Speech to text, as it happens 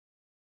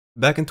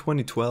Back in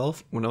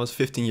 2012, when I was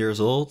 15 years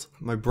old,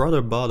 my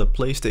brother bought a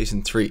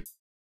PlayStation 3.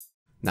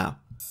 Now,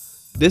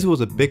 this was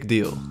a big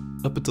deal.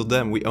 Up until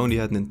then we only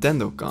had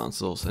Nintendo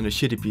consoles and a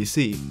shitty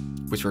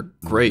PC, which were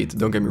great,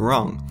 don't get me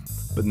wrong,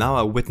 but now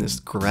I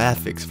witnessed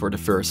graphics for the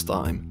first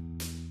time.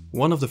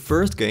 One of the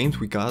first games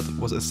we got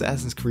was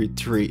Assassin's Creed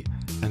 3,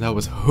 and I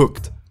was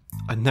hooked.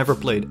 I never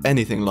played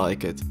anything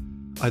like it.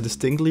 I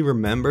distinctly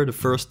remember the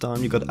first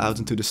time you got out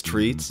into the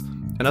streets,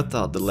 and I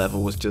thought the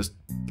level was just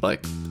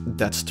like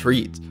that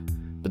street.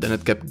 But then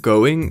it kept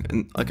going,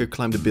 and I could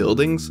climb the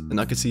buildings,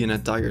 and I could see an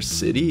entire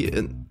city,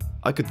 and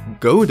I could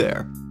go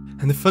there.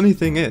 And the funny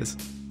thing is,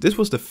 this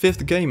was the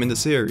 5th game in the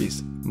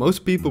series.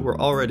 Most people were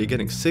already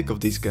getting sick of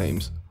these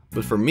games,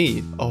 but for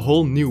me, a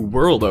whole new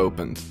world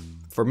opened.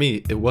 For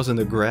me, it wasn't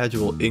a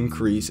gradual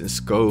increase in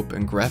scope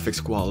and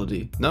graphics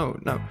quality. No.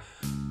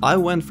 I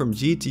went from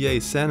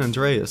GTA San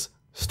Andreas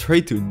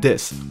straight to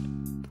this.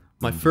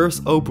 My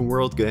first open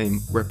world game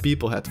where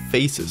people had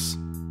faces.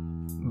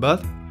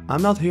 But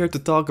I'm not here to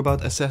talk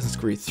about Assassin's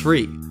Creed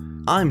 3.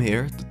 I'm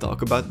here to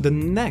talk about the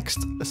next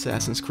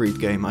Assassin's Creed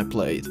game I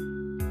played.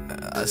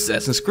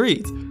 Assassin's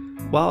Creed.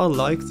 While I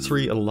liked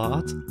 3 a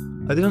lot,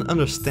 I didn't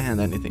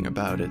understand anything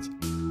about it.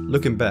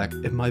 Looking back,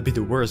 it might be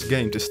the worst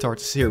game to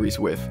start a series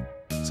with.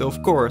 So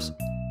of course,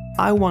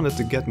 I wanted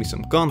to get me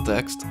some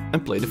context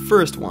and play the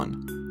first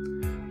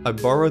one. I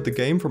borrowed the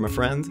game from a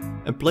friend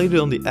and played it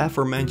on the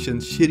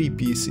aforementioned shitty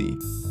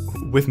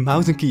PC, with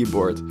mouse and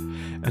keyboard,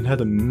 and had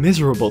a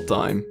miserable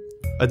time.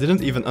 I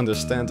didn't even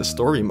understand the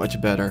story much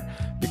better,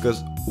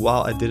 because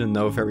while I didn't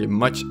know very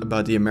much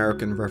about the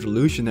American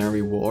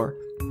Revolutionary War,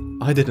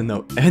 I didn't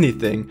know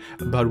anything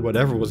about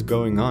whatever was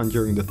going on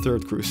during the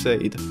Third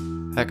Crusade.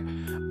 Heck,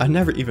 I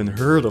never even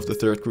heard of the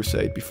Third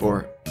Crusade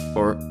before,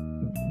 or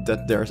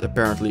that there's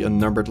apparently a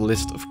numbered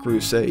list of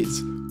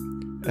crusades.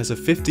 As a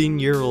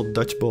 15-year-old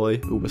Dutch boy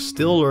who was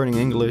still learning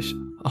English,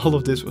 all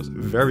of this was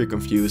very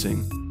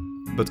confusing.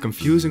 But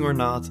confusing or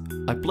not,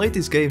 I played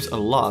these games a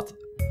lot,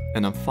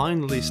 and I'm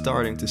finally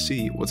starting to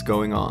see what's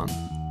going on.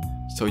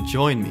 So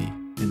join me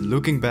in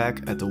looking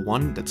back at the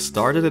one that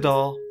started it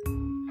all,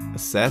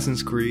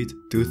 Assassin's Creed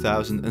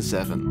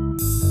 2007.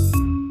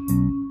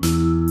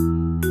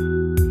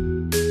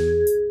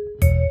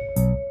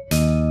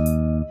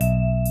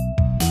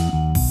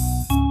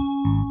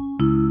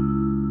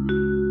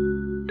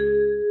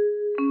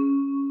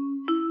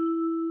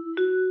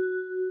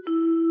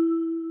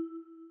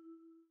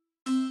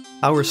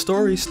 Our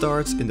story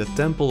starts in the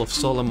Temple of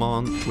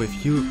Solomon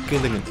with you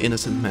killing an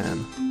innocent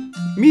man.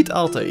 Meet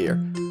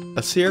Altaïr,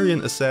 a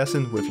Syrian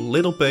assassin with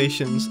little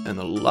patience and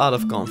a lot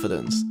of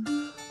confidence.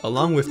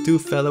 Along with 2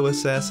 fellow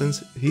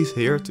assassins, he's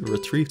here to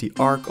retrieve the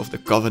Ark of the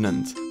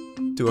Covenant.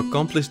 To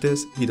accomplish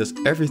this, he does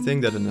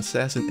everything that an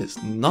assassin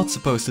is not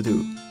supposed to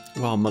do,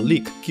 while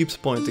Malik keeps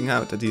pointing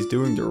out that he's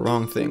doing the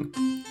wrong thing.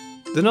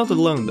 They're not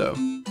alone though.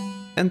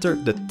 Enter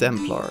the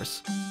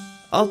Templars.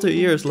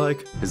 Altaïr is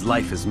like, his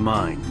life is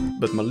mine.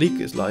 But Malik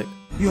is like,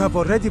 you have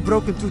already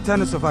broken 2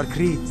 tenets of our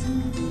creed.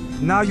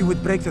 Now you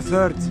would break the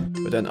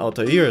 3rd. But then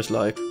Altaïr is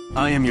like,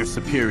 I am your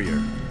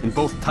superior, in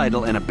both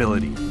title and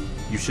ability.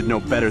 You should know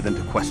better than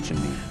to question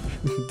me.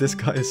 This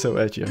guy is so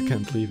edgy, I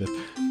can't believe it.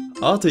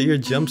 Altaïr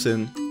jumps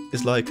in,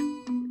 is like,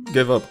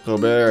 give up,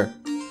 Robert.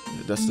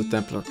 That's the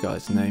Templar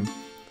guy's name.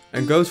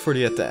 And goes for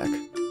the attack.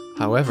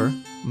 However,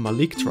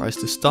 Malik tries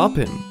to stop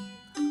him.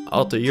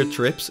 Altaïr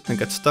trips and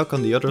gets stuck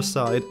on the other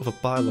side of a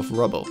pile of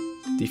rubble.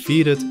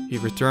 Defeated, he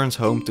returns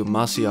home to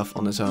Masyaf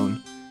on his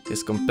own.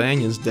 His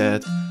companion's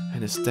dead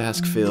and his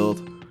task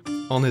failed.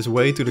 On his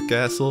way to the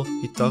castle,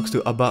 he talks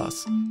to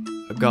Abbas,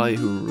 a guy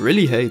who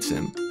really hates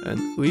him and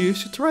who you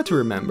should try to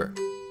remember.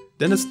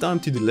 Then it's time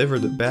to deliver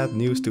the bad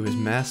news to his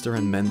master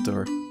and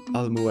mentor,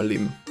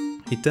 Al-Mualim.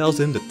 He tells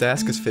him the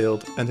task has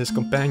failed and his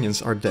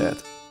companions are dead.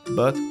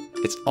 But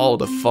it's all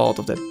the fault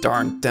of that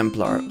darn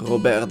Templar,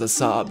 Robert de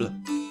Sable.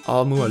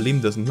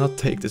 Al-Mualim does not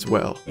take this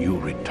well. You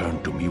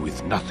return to me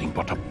with nothing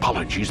but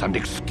apologies and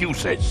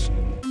excuses.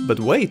 But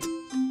wait,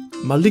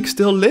 Malik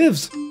still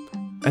lives,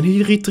 and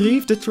he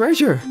retrieved the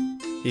treasure.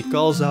 He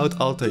calls out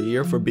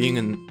Altaïr for being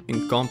an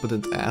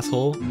incompetent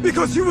asshole.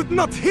 Because you would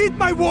not heed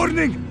my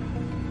warning!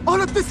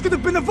 All of this could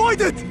have been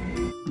avoided!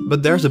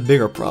 But there's a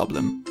bigger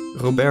problem.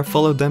 Robert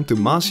followed them to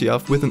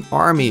Masyaf with an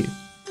army.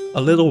 A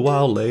little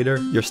while later,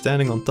 you're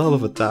standing on top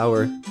of a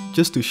tower,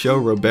 just to show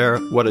Robert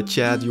what a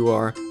Chad you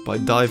are by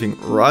diving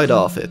right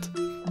off it.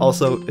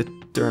 Also, it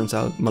turns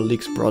out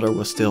Malik's brother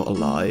was still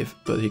alive,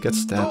 but he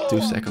gets stabbed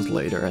 2 seconds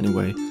later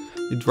anyway.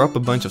 You drop a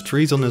bunch of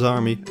trees on his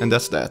army, and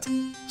that's that.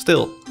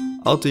 Still,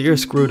 Altaïr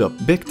screwed up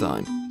big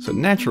time, so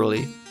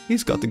naturally,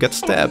 he's got to get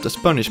stabbed as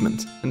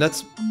punishment. And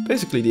that's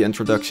basically the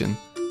introduction.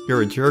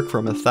 You're a jerk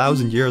from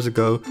 1,000 years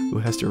ago who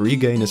has to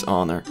regain his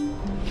honor.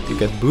 You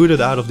get booted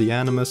out of the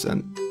Animus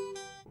and...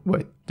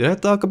 Wait, did I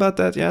talk about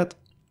that yet?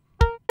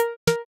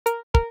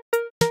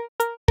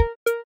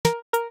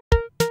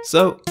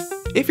 So,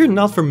 if you're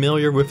not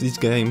familiar with these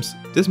games,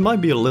 this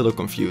might be a little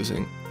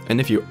confusing.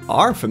 And if you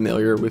are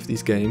familiar with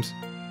these games,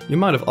 you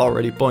might have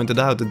already pointed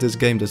out that this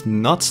game does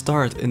not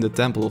start in the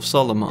Temple of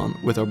Solomon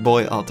with our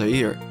boy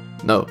Altaïr.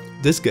 No,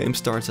 this game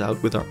starts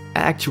out with our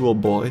actual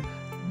boy,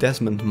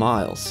 Desmond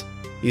Miles.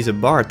 He's a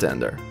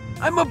bartender.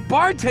 I'm a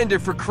bartender,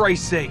 for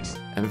Christ's sakes!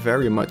 And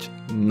very much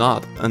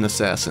not an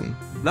assassin.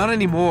 Not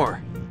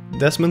anymore.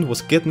 Desmond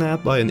was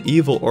kidnapped by an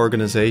evil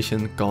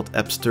organization called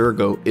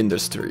Abstergo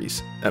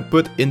Industries and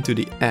put into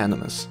the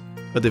Animus,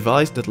 a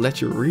device that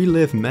lets you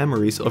relive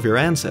memories of your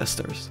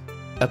ancestors.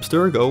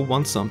 Abstergo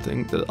wants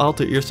something that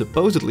Altaïr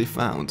supposedly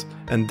found,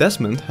 and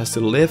Desmond has to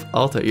live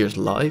Altaïr's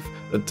life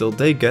until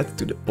they get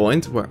to the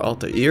point where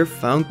Altaïr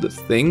found the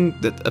thing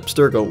that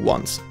Abstergo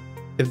wants.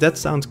 If that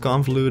sounds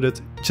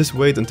convoluted, just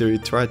wait until you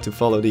try to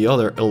follow the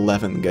other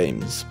 11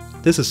 games.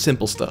 This is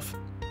simple stuff.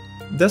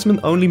 Desmond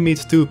only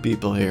meets 2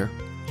 people here,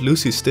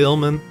 Lucy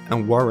Stillman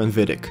and Warren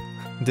Vidic.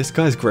 This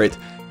guy's great,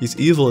 he's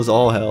evil as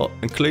all hell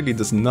and clearly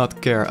does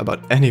not care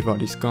about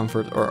anybody's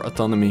comfort or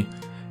autonomy.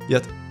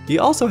 Yet, he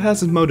also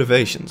has his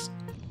motivations.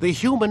 The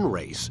human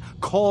race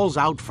calls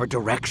out for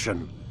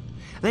direction.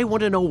 They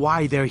want to know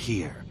why they're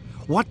here,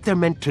 what they're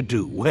meant to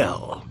do.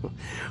 Well,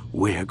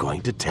 we're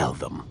going to tell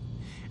them.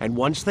 And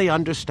once they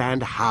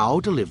understand how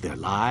to live their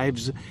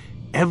lives,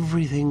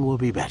 everything will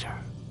be better.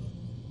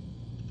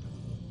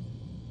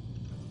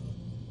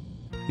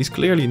 He's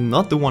clearly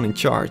not the one in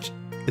charge,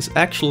 is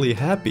actually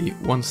happy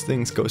once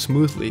things go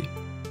smoothly.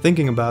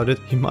 Thinking about it,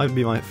 he might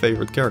be my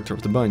favorite character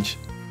of the bunch.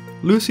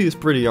 Lucy is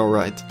pretty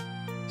alright.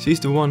 She's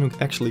the one who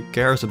actually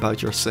cares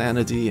about your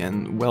sanity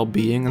and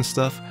well-being and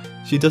stuff.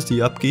 She does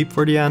the upkeep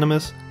for the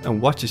Animus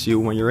and watches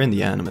you when you're in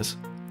the Animus.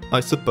 I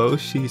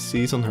suppose she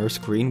sees on her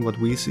screen what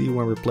we see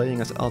when we're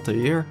playing as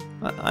Altaïr?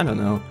 I don't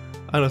know.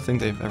 I don't think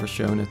they've ever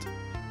shown it.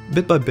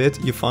 Bit by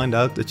bit you find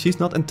out that she's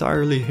not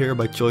entirely here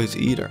by choice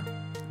either,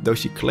 though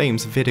she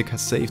claims Vidic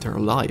has saved her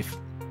life.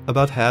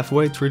 About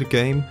halfway through the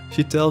game,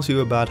 she tells you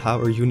about how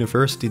her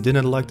university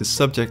didn't like the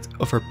subject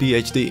of her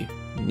PhD.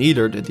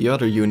 Neither did the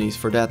other unis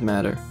for that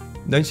matter.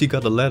 Then she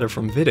got a letter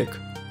from Vidic,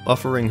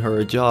 offering her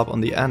a job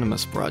on the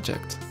Animus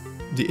project.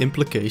 The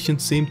implication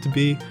seemed to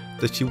be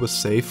that she was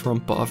saved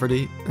from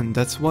poverty and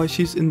that's why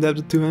she's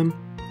indebted to him.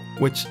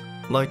 Which,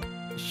 like,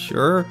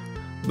 sure,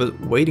 but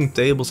waiting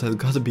tables has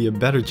got to be a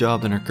better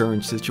job than her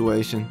current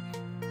situation.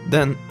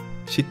 Then,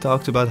 she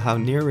talked about how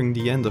nearing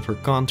the end of her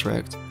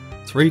contract,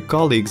 3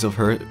 colleagues of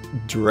her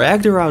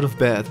dragged her out of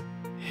bed,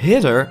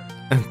 hit her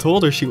and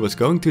told her she was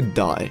going to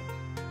die.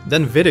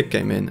 Then Vidic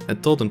came in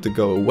and told them to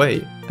go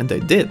away, and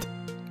they did.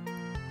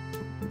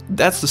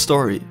 That's the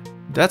story.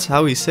 That's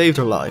how he saved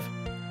her life.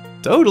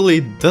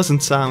 Totally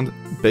doesn't sound,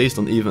 based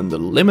on even the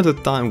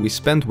limited time we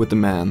spent with the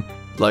man,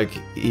 like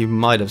he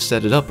might have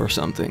set it up or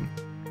something.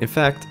 In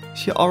fact,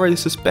 she already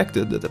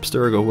suspected that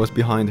Abstergo was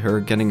behind her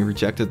getting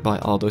rejected by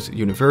all those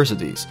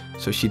universities,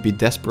 so she'd be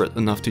desperate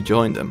enough to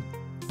join them.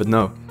 But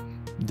no,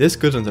 this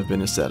couldn't have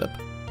been a setup.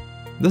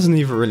 Doesn't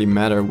even really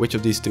matter which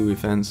of these 2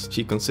 events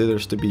she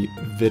considers to be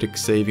Vidic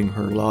saving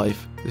her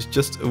life. It's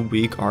just a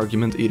weak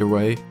argument either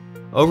way.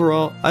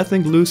 Overall, I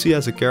think Lucy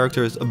as a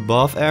character is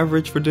above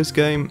average for this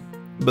game,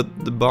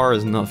 but the bar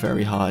is not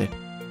very high.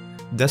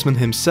 Desmond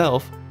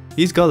himself,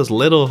 he's got as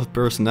little of a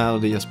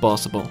personality as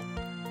possible.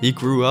 He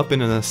grew up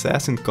in an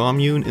assassin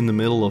commune in the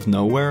middle of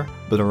nowhere,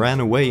 but ran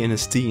away in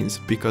his teens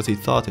because he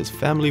thought his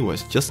family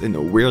was just in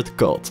a weird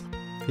cult.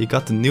 He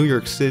got to New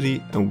York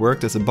City and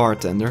worked as a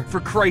bartender, For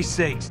Christ's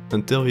sakes!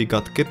 until he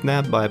got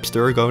kidnapped by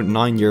Abstergo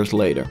 9 years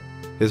later.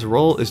 His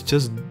role is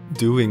just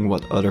doing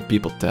what other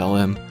people tell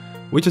him,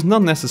 which is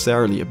not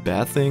necessarily a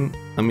bad thing.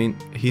 I mean,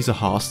 he's a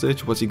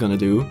hostage, what's he gonna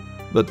do?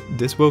 But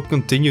this will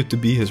continue to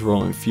be his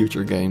role in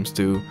future games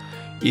too,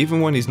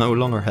 even when he's no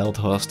longer held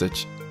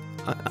hostage.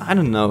 I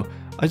don't know,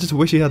 I just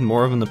wish he had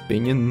more of an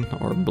opinion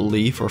or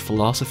belief or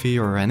philosophy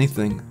or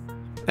anything.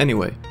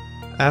 Anyway,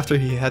 after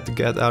he had to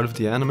get out of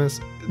the Animus,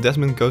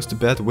 Desmond goes to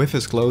bed with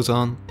his clothes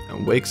on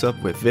and wakes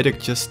up with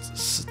Vidic just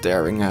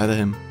staring at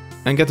him,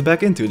 and gets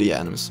back into the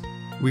Animus.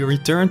 We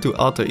return to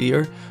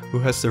Altaïr, who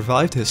has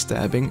survived his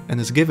stabbing and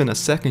is given a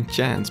second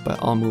chance by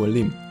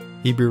Al-Mualim.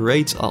 He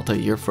berates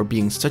Altaïr for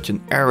being such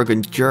an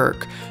arrogant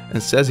jerk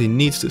and says he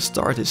needs to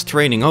start his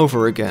training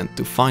over again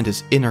to find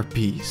his inner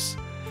peace.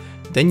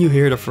 Then you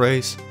hear the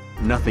phrase,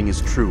 Nothing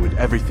is true and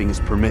everything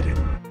is permitted.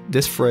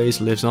 This phrase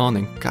lives on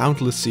in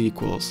countless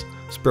sequels,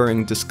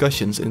 spurring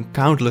discussions in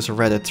countless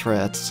Reddit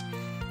threads.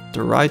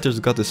 The writers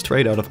got this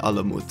straight out of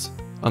Alamut,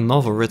 a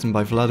novel written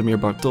by Vladimir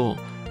Bartol,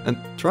 and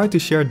tried to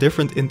share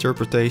different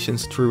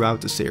interpretations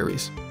throughout the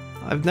series.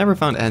 I've never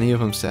found any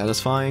of them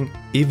satisfying,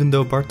 even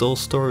though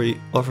Bartol's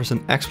story offers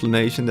an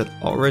explanation that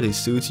already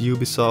suits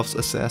Ubisoft's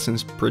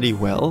Assassins pretty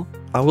well.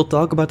 I will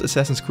talk about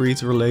Assassin's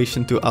Creed's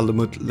relation to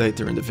Alamut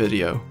later in the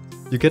video.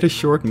 You get a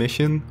short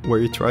mission where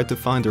you try to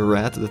find a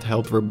rat that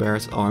helped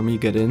Robert's army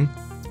get in,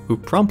 who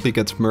promptly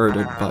gets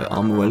murdered by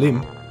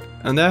Al-Mualim,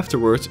 and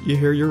afterwards you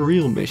hear your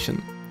real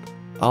mission.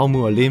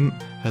 Al-Mualim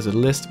has a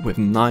list with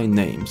 9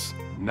 names.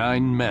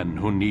 9 men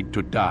who need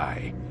to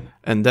die.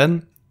 And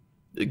then,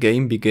 the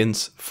game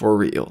begins for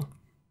real.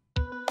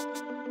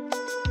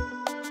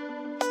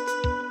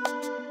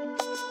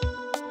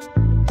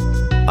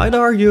 I'd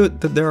argue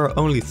that there are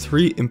only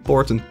 3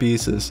 important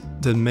pieces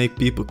that make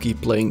people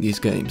keep playing these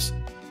games.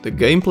 the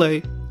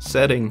gameplay,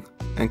 setting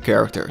and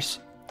characters.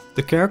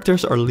 The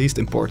characters are least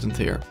important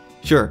here.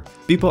 Sure,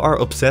 people are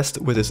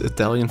obsessed with this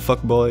Italian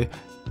fuckboy,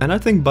 and I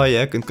think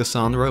Bayek and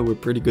Cassandra were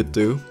pretty good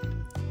too.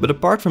 But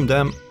apart from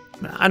them,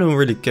 I don't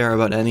really care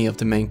about any of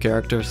the main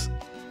characters.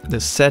 The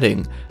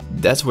setting,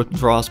 that's what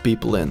draws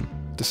people in.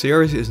 The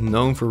series is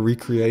known for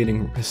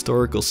recreating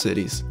historical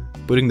cities,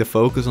 putting the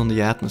focus on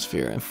the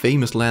atmosphere and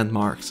famous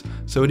landmarks,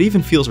 so it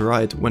even feels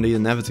right when they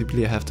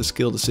inevitably have to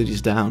scale the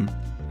cities down.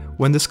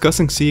 When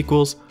discussing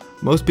sequels,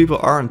 most people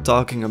aren't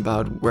talking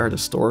about where the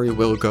story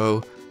will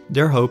go,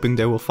 they're hoping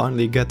they will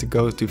finally get to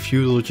go to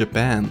feudal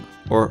Japan,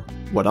 or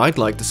what I'd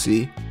like to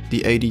see,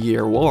 the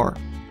 80-year war.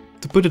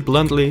 To put it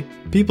bluntly,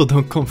 people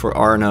don't come for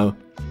Arno,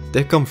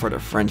 they come for the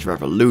French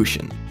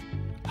Revolution.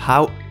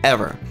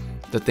 However,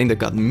 the thing that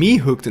got me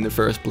hooked in the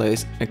first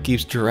place and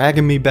keeps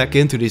dragging me back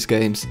into these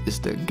games is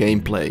the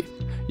gameplay.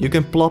 You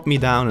can plop me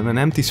down in an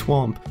empty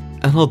swamp,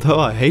 and although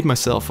I hate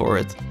myself for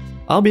it,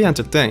 I'll be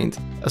entertained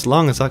as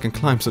long as I can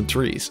climb some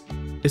trees.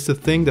 It's the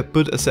thing that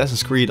put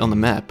Assassin's Creed on the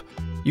map.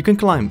 You can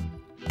climb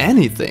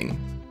anything,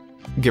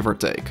 give or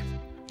take.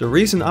 The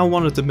reason I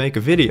wanted to make a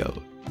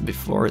video,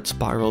 before it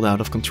spiraled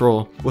out of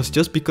control, was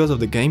just because of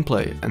the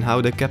gameplay and how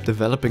they kept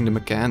developing the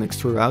mechanics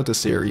throughout the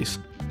series.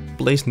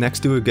 Placed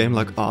next to a game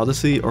like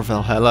Odyssey or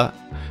Valhalla,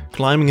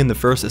 climbing in the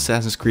first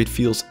Assassin's Creed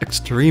feels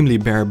extremely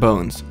bare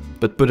bones,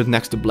 but put it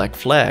next to Black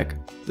Flag,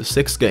 the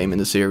 6th game in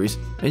the series,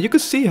 and you can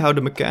see how the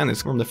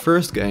mechanics from the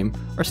first game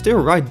are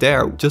still right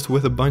there, just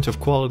with a bunch of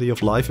quality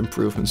of life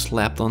improvements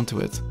slapped onto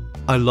it.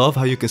 I love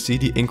how you can see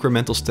the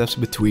incremental steps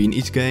between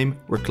each game,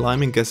 where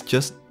climbing gets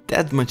just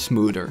that much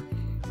smoother.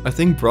 I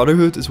think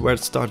Brotherhood is where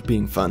it starts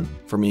being fun,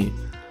 for me.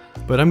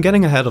 But I'm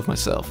getting ahead of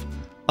myself.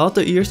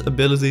 Altaïr's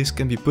abilities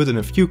can be put in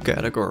a few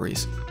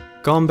categories: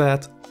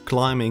 combat,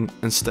 climbing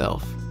and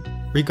stealth.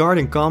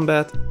 Regarding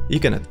combat, you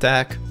can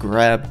attack,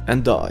 grab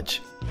and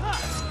dodge.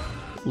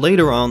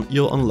 Later on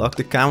you'll unlock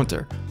the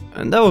counter,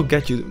 and that will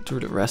get you through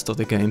the rest of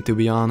the game, to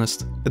be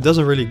honest. It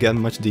doesn't really get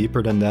much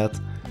deeper than that.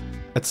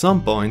 At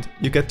some point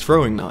you get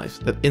throwing knives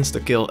that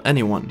insta-kill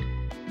anyone,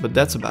 but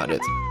that's about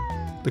it.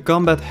 The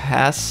combat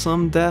has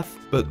some depth,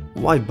 but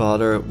why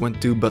bother when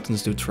 2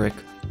 buttons do trick?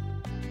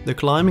 The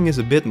climbing is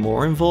a bit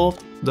more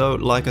involved, though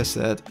like I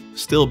said,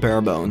 still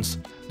bare bones.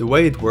 The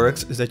way it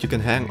works is that you can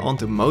hang on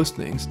to most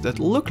things that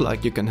look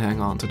like you can hang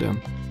on to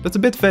them. That's a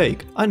bit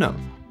vague, I know,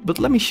 but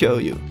let me show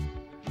you.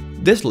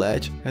 This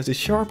ledge has a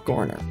sharp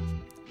corner.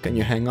 Can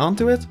you hang on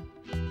to it?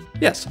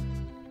 Yes.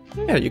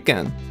 Yeah, you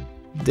can.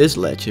 This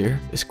ledge here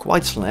is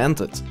quite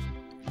slanted.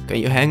 Can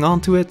you hang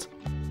on to it?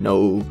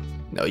 No,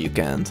 you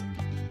can't.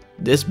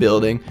 This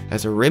building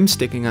has a rim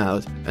sticking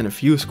out and a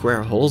few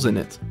square holes in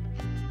it.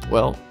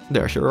 Well,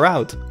 there's your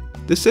route.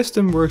 This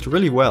system works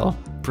really well,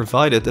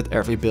 provided that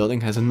every building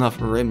has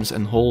enough rims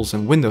and holes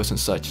and windows and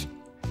such.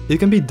 It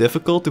can be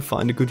difficult to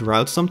find a good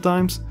route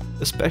sometimes,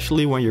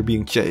 especially when you're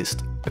being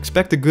chased.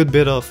 Expect a good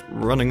bit of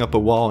running up a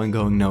wall and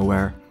going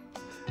nowhere.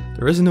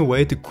 There isn't a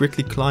way to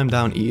quickly climb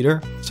down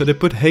either, so they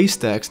put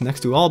haystacks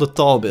next to all the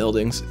tall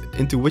buildings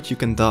into which you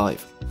can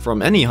dive,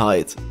 from any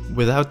height,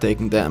 without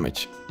taking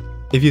damage.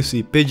 If you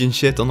see pigeon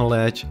shit on the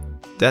ledge,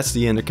 that's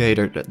the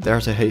indicator that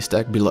there's a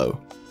haystack below.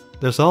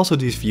 There's also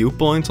these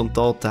viewpoints on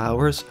tall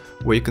towers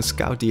where you can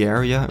scout the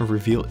area and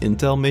reveal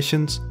intel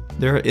missions.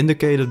 They're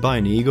indicated by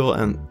an eagle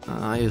and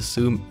I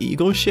assume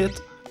eagle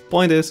shit?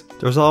 Point is,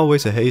 there's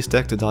always a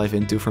haystack to dive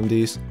into from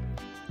these.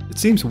 It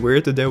seems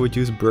weird that they would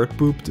use bird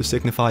poop to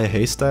signify a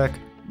haystack,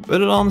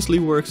 but it honestly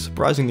works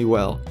surprisingly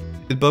well.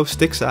 It both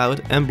sticks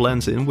out and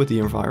blends in with the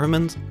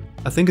environment.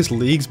 I think it's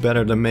leagues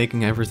better than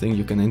making everything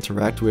you can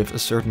interact with a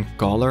certain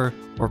color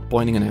or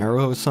pointing an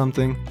arrow or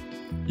something.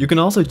 You can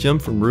also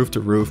jump from roof to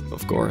roof,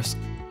 of course.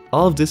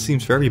 All of this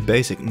seems very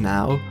basic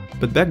now,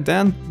 but back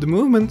then the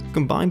movement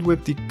combined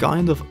with the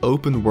kind of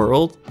open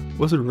world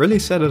was what really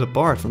set it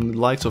apart from the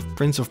likes of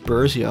Prince of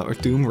Persia or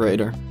Tomb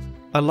Raider.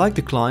 I like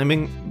the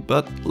climbing,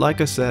 but like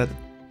I said,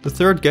 the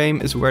third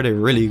game is where they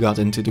really got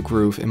into the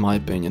groove in my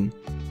opinion.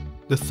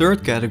 The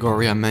third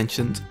category I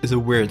mentioned is a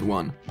weird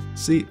one.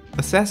 See,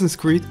 Assassin's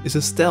Creed is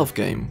a stealth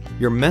game.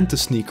 You're meant to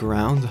sneak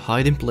around,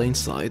 hide in plain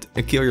sight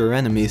and kill your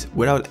enemies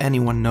without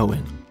anyone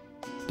knowing.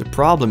 The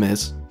problem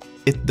is,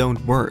 it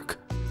don't work.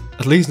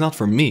 At least not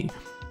for me.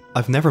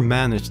 I've never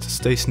managed to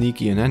stay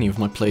sneaky in any of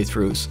my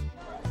playthroughs.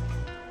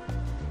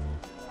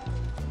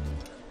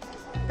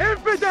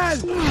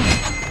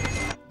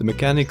 The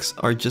mechanics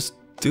are just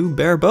too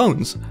bare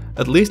bones.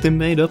 At least they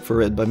made up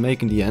for it by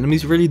making the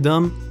enemies really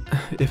dumb.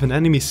 If an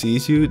enemy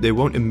sees you, they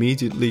won't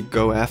immediately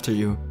go after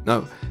you.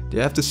 No,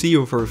 they have to see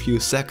you for a few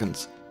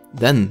seconds.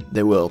 Then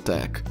they will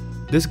attack.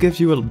 This gives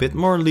you a bit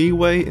more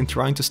leeway in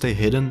trying to stay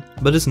hidden,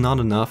 but it's not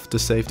enough to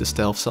save the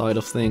stealth side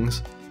of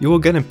things. You will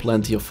get in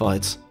plenty of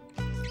fights.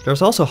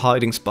 There's also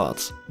hiding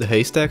spots. The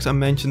haystacks I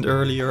mentioned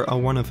earlier are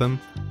one of them.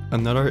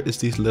 Another is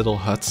these little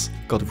huts,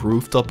 got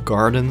rooftop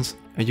gardens,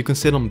 and you can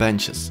sit on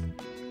benches.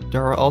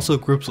 There are also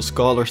groups of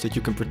scholars that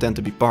you can pretend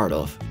to be part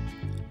of.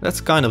 That's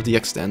kind of the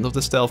extent of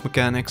the stealth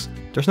mechanics.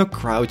 There's no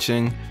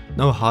crouching,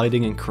 no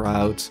hiding in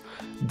crowds,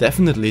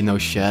 definitely no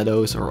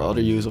shadows or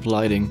other use of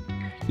lighting.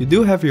 You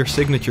do have your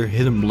signature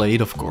hidden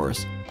blade of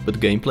course, but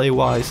gameplay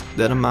wise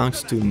that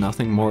amounts to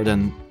nothing more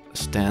than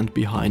stand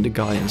behind a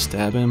guy and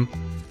stab him.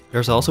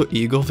 There's also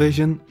eagle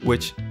vision,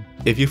 which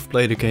if you've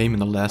played a game in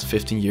the last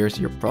 15 years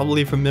you're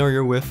probably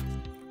familiar with.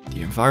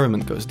 The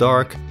environment goes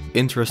dark,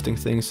 interesting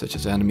things such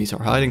as enemies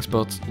or hiding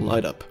spots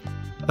light up.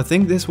 I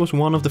think this was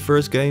one of the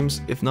first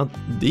games, if not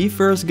the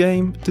first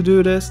game, to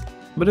do this,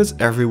 but it's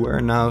everywhere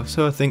now,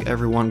 so I think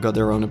everyone got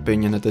their own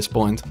opinion at this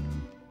point.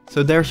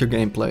 So there's your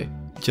gameplay,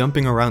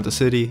 jumping around the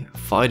city,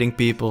 fighting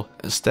people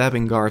and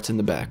stabbing guards in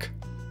the back.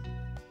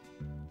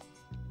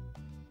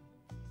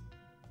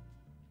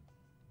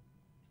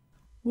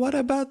 What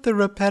about the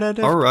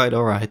repetitive?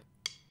 Alright.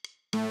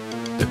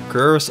 The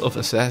curse of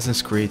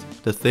Assassin's Creed,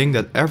 the thing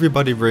that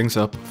everybody brings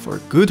up for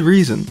good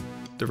reason,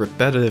 the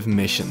repetitive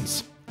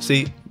missions.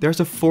 See,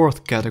 there's a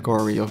fourth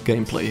category of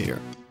gameplay here,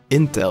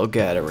 intel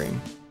gathering.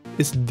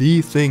 It's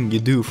the thing you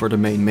do for the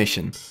main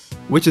mission,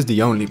 which is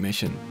the only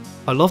mission.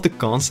 I love the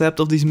concept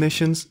of these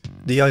missions.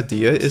 The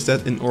idea is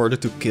that in order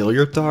to kill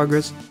your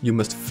targets, you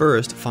must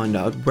first find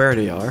out where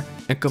they are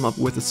and come up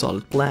with a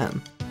solid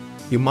plan.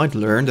 You might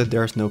learn that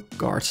there's no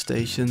guard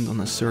stationed on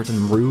a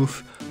certain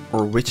roof,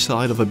 or which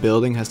side of a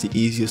building has the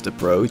easiest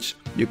approach.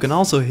 You can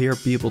also hear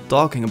people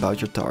talking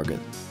about your target,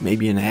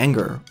 maybe in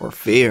anger or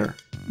fear.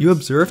 You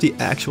observe the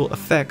actual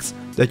effects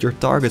that your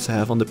targets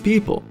have on the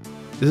people.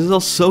 This is all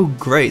so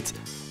great,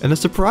 and a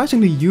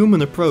surprisingly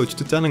human approach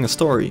to telling a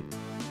story.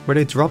 Where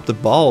they drop the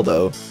ball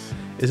though,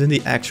 is in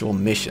the actual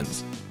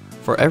missions.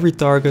 For every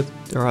target,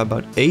 there are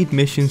about 8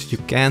 missions you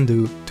can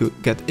do to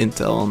get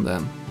intel on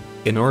them.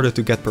 In order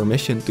to get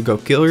permission to go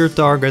kill your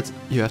target,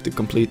 you have to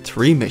complete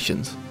 3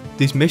 missions.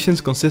 These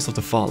missions consist of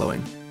the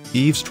following: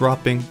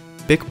 eavesdropping,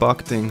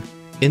 pickpocketing,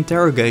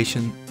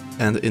 interrogation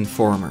and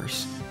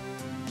informers.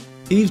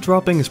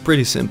 Eavesdropping is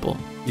pretty simple.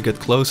 You get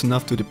close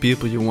enough to the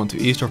people you want to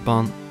eavesdrop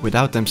on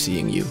without them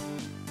seeing you.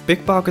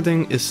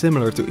 Pickpocketing is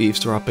similar to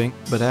eavesdropping,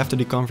 but after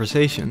the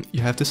conversation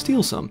you have to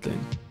steal something.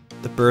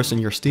 The person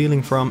you're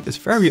stealing from is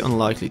very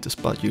unlikely to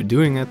spot you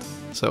doing it,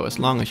 so as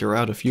long as you're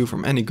out of view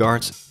from any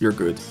guards, you're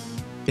good.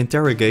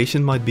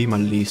 Interrogation might be my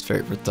least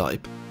favorite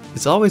type.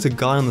 It's always a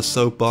guy on the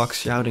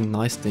soapbox shouting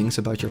nice things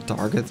about your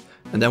target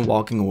and then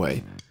walking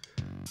away.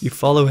 You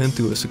follow him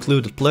to a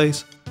secluded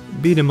place,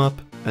 beat him up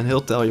and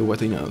he'll tell you what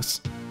he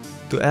knows.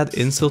 To add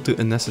insult to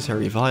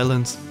unnecessary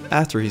violence,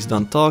 after he's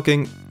done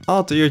talking,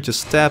 Altaïr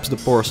just stabs the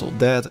poor soul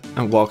dead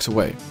and walks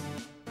away.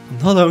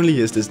 Not only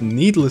is this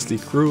needlessly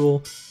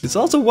cruel, it's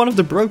also one of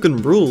the broken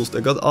rules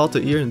that got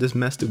Altaïr in this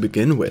mess to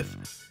begin with.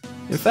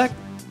 In fact,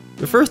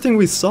 the first thing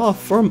we saw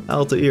from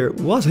Altaïr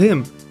was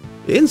him,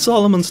 in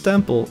Solomon's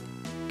temple,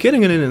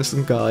 killing an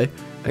innocent guy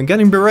and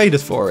getting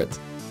berated for it.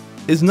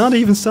 It's not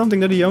even something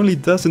that he only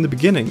does in the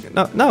beginning.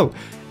 No,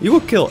 he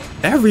will kill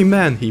every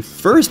man he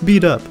first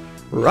beat up,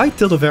 right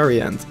till the very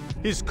end.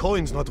 His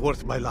coin's not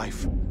worth my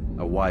life.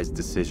 A wise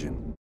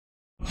decision.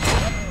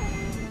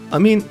 I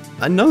mean,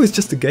 I know it's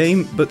just a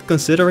game, but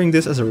considering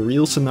this as a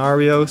real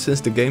scenario, since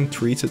the game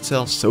treats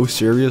itself so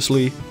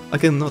seriously, I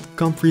cannot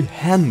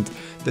comprehend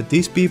that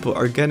these people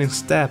are getting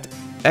stabbed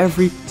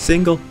every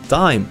single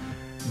time.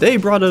 They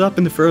brought it up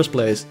in the first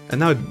place, and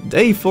now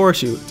they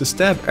force you to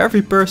stab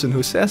every person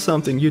who says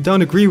something you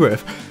don't agree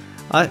with.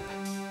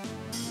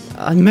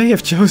 I may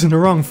have chosen the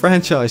wrong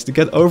franchise to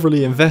get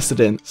overly invested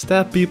in.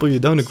 Stab people you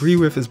don't agree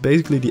with is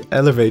basically the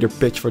elevator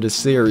pitch for this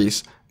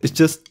series. It's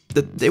just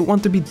that they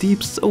want to be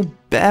deep so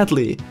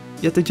badly,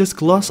 yet they just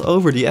gloss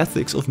over the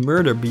ethics of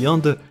murder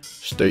beyond the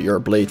stay your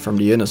blade from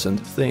the innocent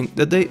thing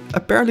that they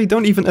apparently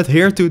don't even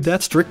adhere to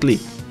that strictly.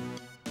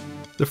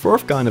 The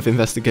fourth kind of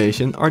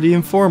investigation are the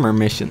informer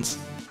missions.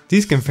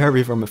 These can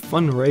vary from a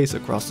fun race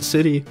across the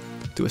city,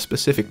 to a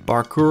specific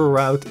parkour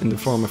route in the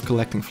form of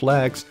collecting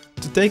flags,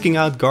 to taking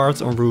out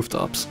guards on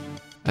rooftops.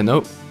 And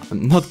no,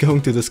 I'm not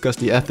going to discuss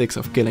the ethics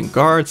of killing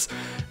guards,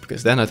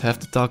 because then I'd have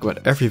to talk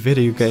about every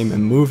video game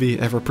and movie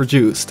ever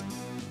produced.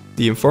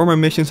 The informer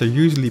missions are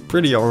usually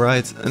pretty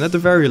alright, and at the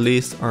very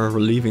least are a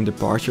relieving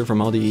departure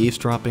from all the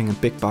eavesdropping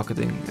and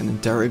pickpocketing and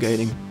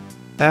interrogating.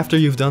 After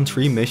you've done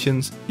 3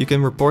 missions, you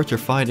can report your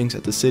findings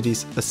at the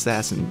city's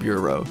assassin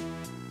bureau.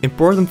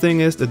 Important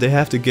thing is that they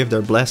have to give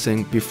their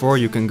blessing before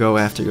you can go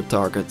after your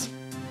target.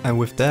 And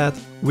with that,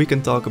 we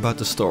can talk about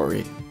the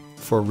story.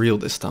 For real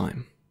this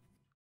time.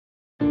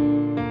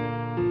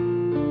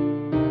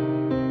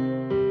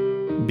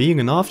 Being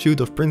an offshoot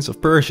of Prince of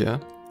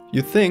Persia,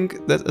 you'd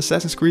think that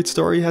Assassin's Creed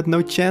story had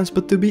no chance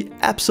but to be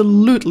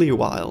absolutely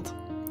wild.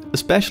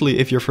 Especially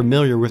if you're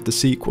familiar with the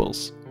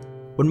sequels.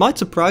 What might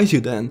surprise you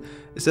then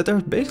is that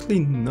there's basically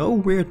no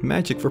weird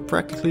magic for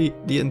practically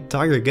the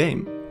entire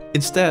game.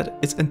 Instead,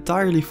 it's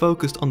entirely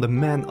focused on the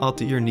man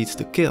Altaïr needs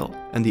to kill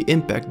and the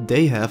impact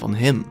they have on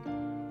him.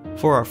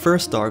 For our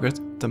first target,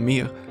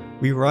 Tamir,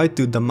 we ride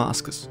to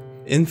Damascus,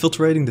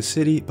 infiltrating the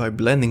city by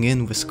blending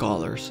in with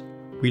scholars.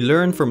 We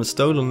learn from a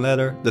stolen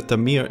letter that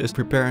Tamir is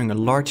preparing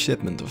a large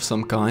shipment of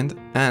some kind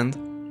and,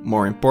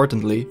 more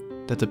importantly,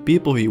 that the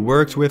people he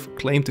works with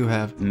claim to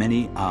have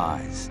many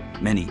eyes,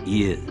 many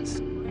ears.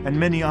 And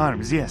many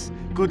arms, yes.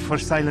 Good for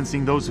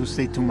silencing those who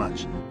say too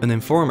much. An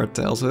informer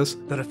tells us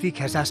The Rafik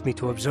has asked me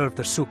to observe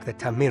the souk that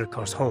Tamir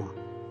calls home.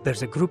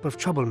 There's a group of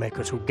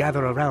troublemakers who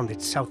gather around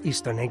its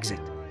southeastern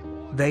exit.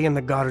 They and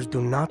the guards do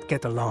not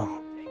get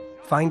along.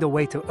 Find a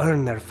way to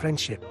earn their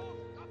friendship,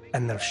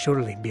 and they'll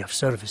surely be of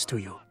service to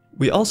you.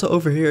 We also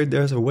overhear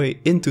there's a way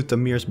into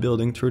Tamir's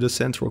building through the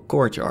central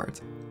courtyard.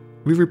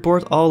 We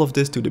report all of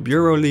this to the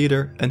bureau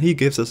leader and he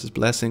gives us his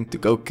blessing to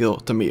go kill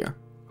Tamir.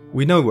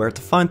 We know where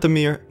to find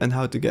Tamir and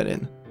how to get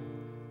in.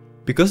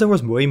 Because there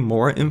was way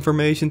more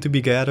information to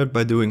be gathered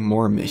by doing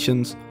more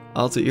missions,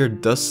 Altaïr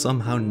does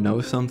somehow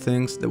know some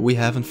things that we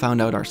haven't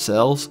found out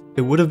ourselves.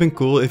 It would have been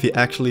cool if he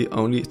actually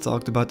only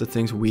talked about the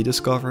things we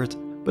discovered,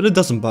 but it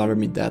doesn't bother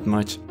me that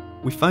much.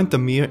 We find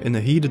Tamir in a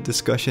heated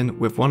discussion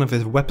with one of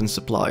his weapon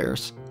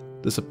suppliers.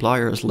 The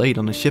supplier is late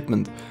on a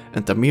shipment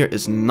and Tamir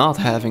is not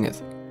having it.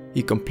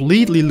 He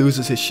completely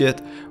loses his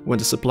shit when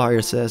the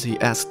supplier says he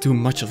asks too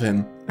much of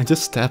him and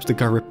just stabs the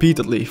guy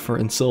repeatedly for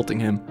insulting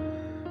him.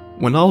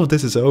 When all of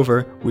this is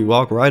over, we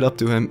walk right up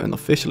to him and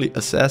officially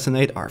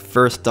assassinate our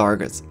first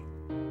target.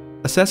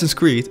 Assassin's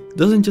Creed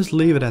doesn't just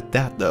leave it at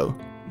that though.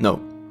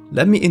 No,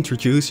 let me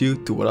introduce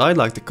you to what I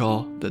like to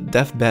call the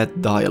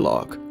deathbed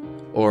dialogue,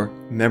 or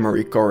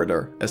memory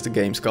corridor as the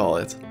games call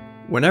it.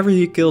 Whenever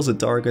he kills a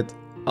target,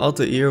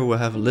 Altaïr will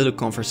have a little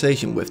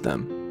conversation with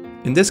them.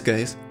 In this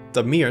case,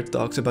 Tamir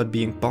talks about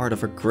being part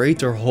of a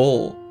greater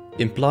whole,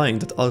 implying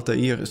that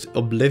Altaïr is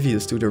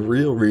oblivious to the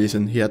real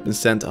reason he had been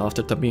sent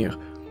after Tamir.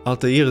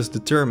 Altaïr is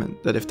determined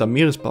that if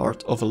Tamir is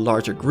part of a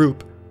larger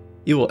group,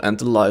 he will end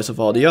the lives of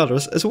all the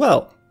others as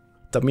well.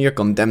 Tamir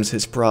condemns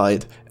his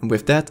pride and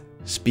with that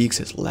speaks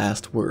his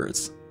last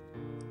words.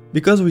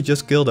 Because we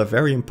just killed a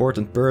very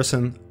important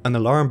person, an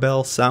alarm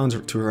bell sounds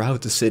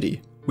throughout the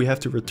city. We have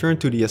to return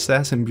to the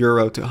Assassin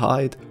Bureau to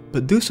hide,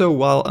 but do so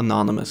while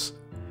anonymous.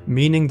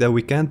 Meaning that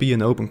we can't be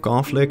in open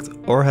conflict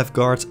or have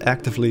guards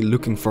actively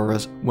looking for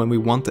us when we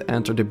want to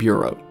enter the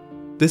bureau.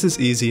 This is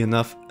easy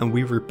enough and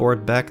we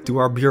report back to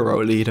our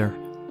bureau leader.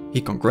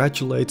 He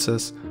congratulates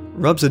us,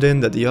 rubs it in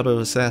that the other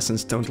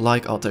assassins don't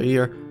like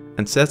Altaïr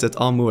and says that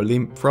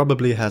Al-Mualim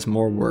probably has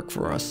more work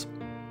for us.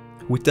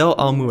 We tell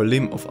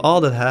Al-Mualim of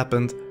all that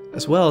happened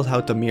as well as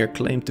how Tamir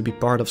claimed to be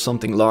part of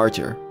something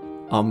larger.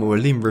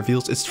 Al-Mualim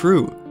reveals it's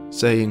true,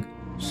 saying,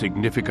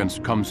 "Significance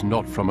comes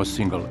not from a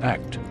single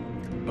act,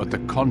 but the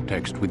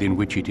context within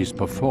which it is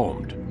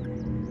performed.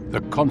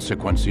 The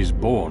consequences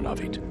born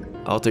of it."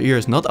 Altaïr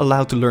is not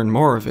allowed to learn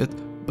more of it,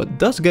 but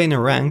does gain a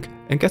rank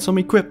and get some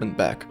equipment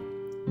back.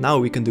 Now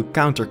we can do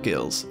counter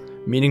kills,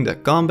 meaning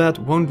that combat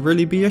won't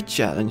really be a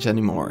challenge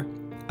anymore.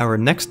 Our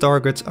next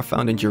targets are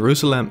found in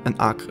Jerusalem and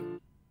Acre.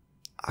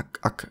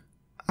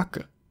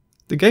 Acre.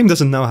 The game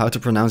doesn't know how to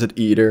pronounce it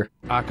either.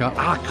 Acre.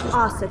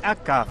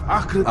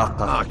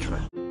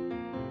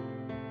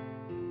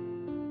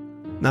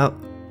 Now,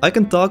 I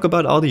can talk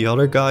about all the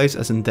other guys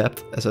as in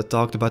depth as I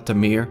talked about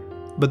Tamir,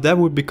 but that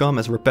would become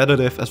as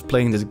repetitive as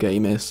playing this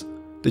game is.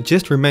 The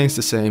gist remains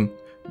the same: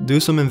 do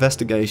some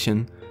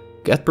investigation,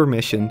 get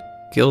permission,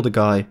 kill the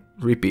guy,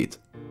 repeat.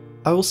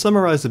 I will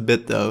summarize a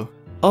bit though.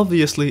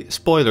 Obviously,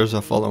 spoilers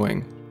are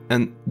following,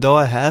 and though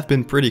I have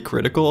been pretty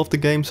critical of the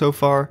game so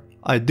far,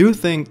 I do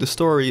think the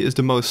story is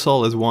the most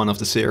solid one of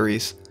the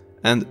series,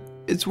 and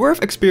it's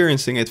worth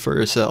experiencing it for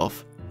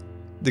yourself.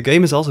 The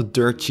game is also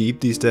dirt cheap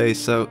these days,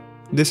 so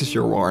this is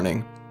your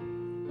warning.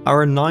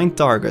 Our 9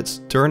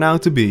 targets turn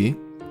out to be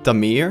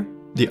Tamir,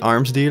 the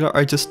arms dealer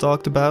I just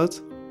talked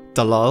about,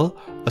 Talal,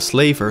 a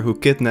slaver who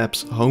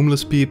kidnaps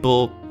homeless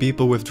people,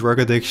 people with drug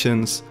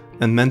addictions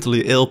and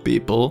mentally ill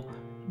people,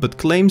 but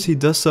claims he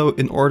does so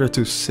in order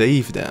to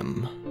save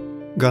them.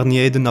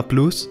 Garnier de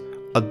Naplouse,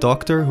 a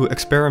doctor who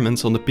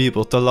experiments on the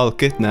people Talal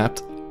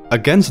kidnapped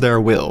against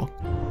their will.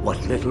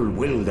 What little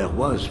will there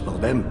was for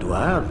them to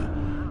have.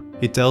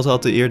 He tells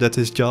Altaïr that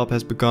his job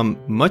has become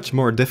much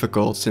more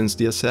difficult since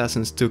the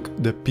assassins took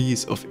the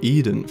piece of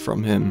Eden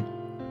from him.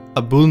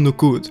 Abul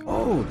Nukud,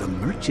 oh, the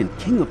merchant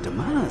king of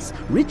Damas,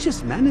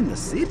 richest man in the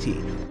city,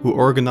 who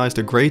organized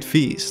a great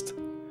feast,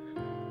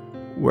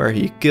 where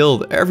he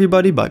killed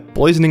everybody by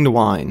poisoning the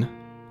wine.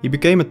 He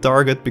became a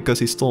target because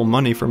he stole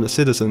money from the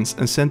citizens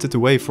and sent it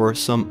away for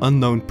some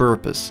unknown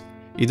purpose.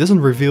 He doesn't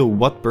reveal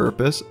what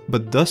purpose,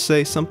 but does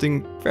say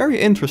something very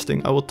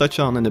interesting I will touch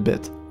on in a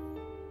bit.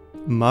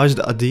 Majd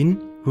Adin,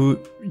 who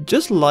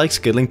just likes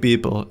killing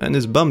people and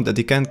is bummed that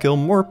he can't kill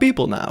more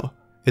people now.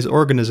 His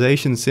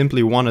organization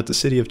simply wanted the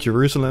city of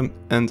Jerusalem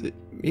and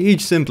he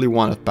simply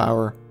wanted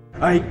power.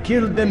 I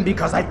killed them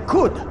because I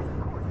could,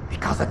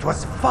 because it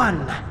was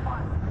fun.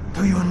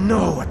 Do you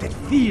know what it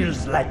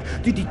feels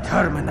like to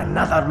determine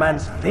another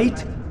man's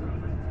fate?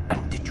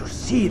 And did you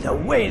see the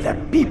way the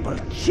people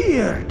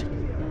cheered?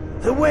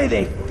 The way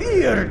they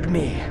feared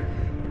me?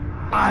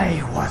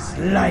 I was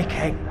like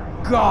a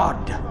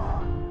god.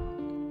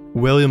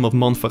 William of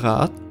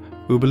Montferrat,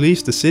 who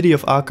believes the city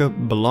of Acre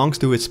belongs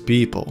to its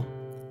people.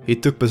 He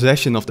took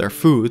possession of their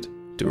food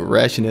to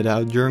ration it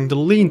out during the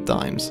lean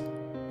times.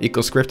 He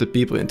conscripted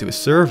people into his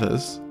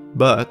service,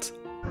 but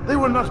they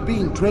were not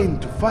being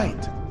trained to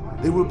fight.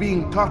 They were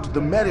being taught the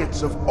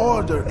merits of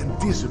order and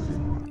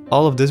discipline.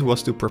 All of this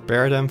was to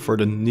prepare them for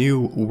the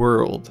new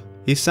world.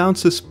 He sounds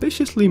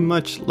suspiciously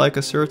much like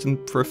a certain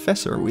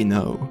professor we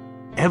know.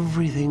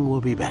 Everything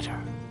will be better.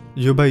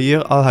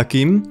 Jubayr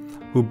al-Hakim,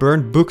 who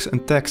burned books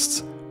and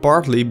texts,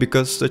 partly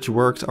because such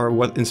works are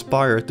what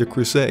inspired the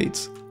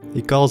Crusades.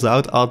 He calls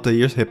out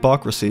Altaïr's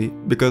hypocrisy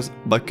because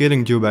by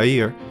killing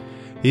Jubayr,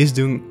 he's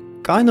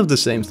doing kind of the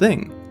same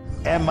thing.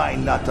 Am I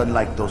not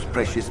unlike those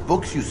precious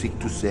books you seek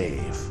to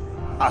save?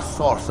 A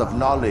source of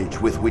knowledge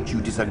with which you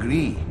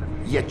disagree,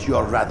 yet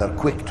you're rather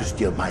quick to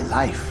steal my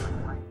life.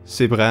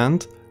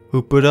 Sibrand,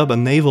 who put up a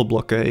naval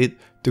blockade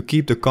to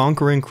keep the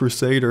conquering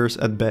crusaders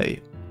at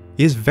bay.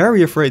 He is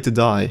very afraid to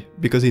die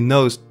because he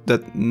knows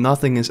that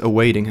nothing is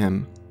awaiting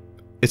him.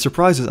 It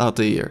surprises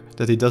Altaïr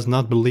that he does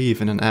not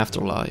believe in an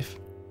afterlife.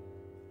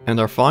 And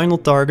our final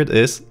target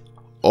is,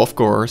 of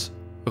course,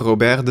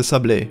 Robert de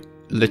Sablé.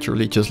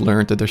 Literally just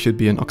learned that there should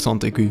be an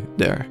accent aigu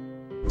there.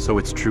 So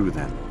it's true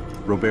then.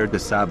 Robert de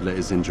Sable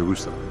is in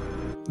Jerusalem.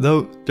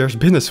 Though there's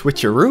been a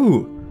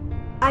switcheroo.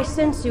 I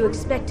sense you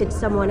expected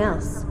someone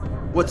else.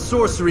 What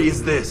sorcery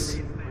is this?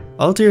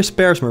 Altaïr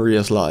spares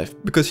Maria's life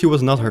because she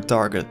was not her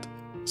target.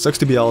 Sucks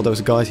to be all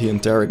those guys he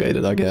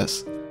interrogated, I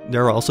guess.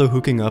 They're also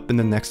hooking up in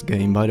the next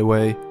game, by the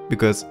way,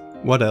 because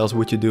what else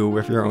would you do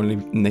with your only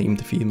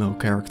named female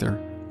character?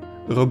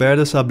 Robert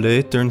de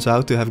Sablé turns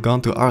out to have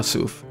gone to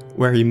Arsuf,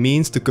 where he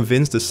means to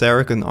convince the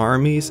Saracen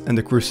armies and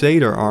the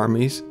Crusader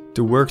armies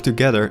to work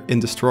together in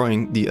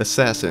destroying the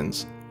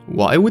assassins.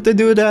 Why would they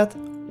do that?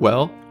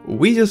 Well,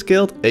 we just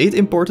killed 8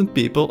 important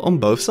people on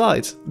both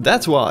sides,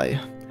 that's why!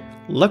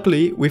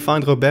 Luckily, we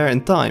find Robert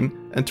in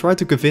time and try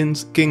to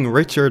convince King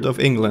Richard of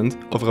England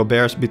of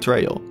Robert's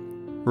betrayal.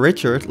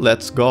 Richard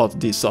lets God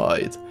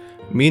decide,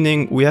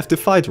 meaning we have to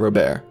fight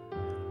Robert.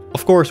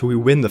 Of course we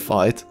win the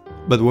fight,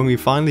 but when we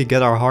finally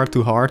get our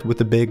heart-to-heart with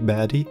the big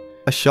baddie,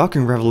 a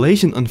shocking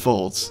revelation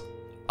unfolds.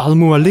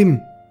 Al-Mualim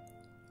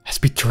has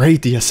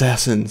betrayed the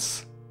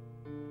assassins.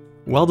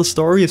 While the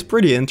story is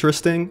pretty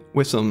interesting,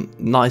 with some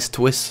nice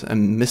twists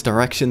and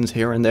misdirections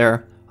here and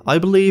there, I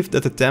believe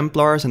that the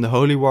Templars and the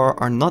Holy War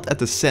are not at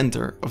the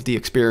center of the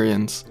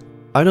experience.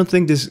 I don't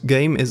think this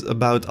game is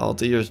about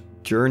Altaïr's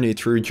journey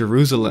through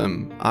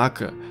Jerusalem,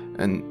 Acre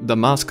and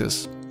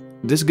Damascus.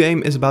 This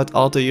game is about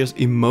Altaïr's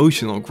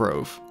emotional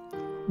growth.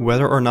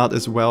 Whether or not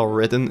it's well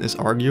written is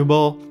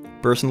arguable.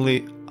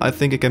 Personally, I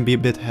think it can be a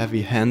bit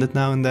heavy-handed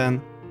now and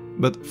then,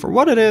 but for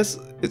what it is,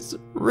 it's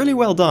really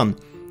well done.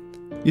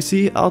 You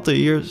see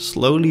Altaïr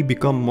slowly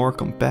become more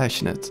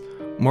compassionate,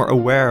 more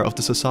aware of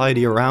the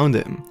society around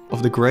him,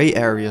 of the grey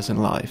areas in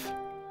life.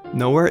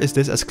 Nowhere is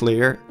this as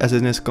clear as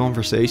in his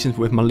conversations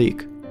with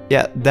Malik.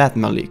 Yeah, that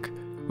Malik,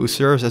 who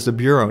serves as the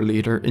bureau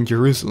leader in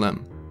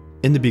Jerusalem.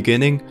 In the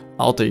beginning,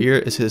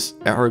 Altaïr is his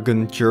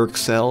arrogant jerk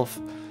self,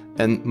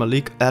 and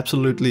Malik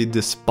absolutely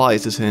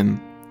despises him.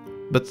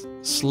 But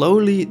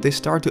slowly they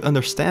start to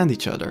understand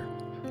each other.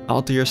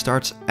 Altaïr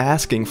starts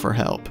asking for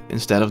help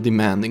instead of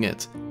demanding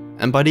it.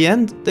 And by the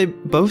end, they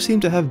both seem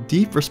to have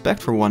deep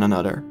respect for one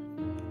another.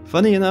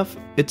 Funny enough,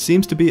 it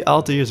seems to be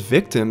Altaïr's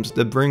victims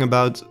that bring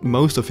about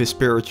most of his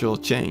spiritual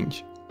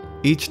change.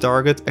 Each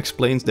target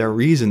explains their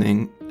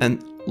reasoning,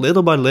 and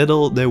little by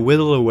little they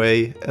whittle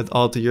away at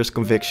Altaïr's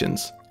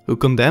convictions, who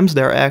condemns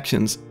their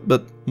actions,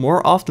 but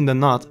more often than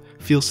not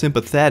feels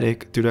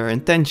sympathetic to their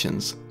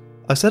intentions.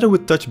 I said I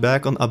would touch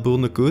back on Abul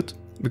Nuqud,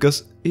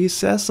 because he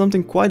says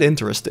something quite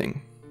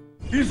interesting.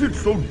 Is it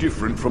so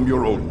different from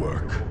your own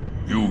work?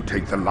 You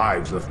take the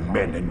lives of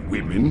men and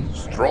women,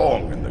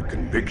 strong in the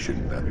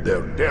conviction that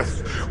their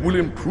deaths will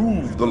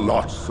improve the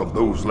lots of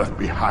those left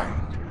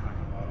behind.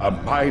 A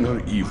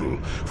minor evil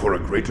for a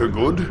greater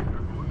good?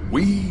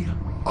 We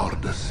are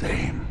the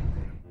same.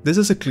 This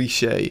is a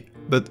cliché,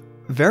 but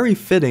very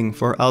fitting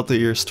for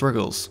Altaïr's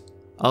struggles.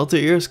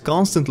 Altaïr is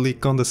constantly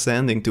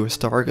condescending to his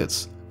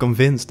targets,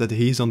 convinced that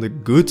he's on the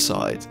good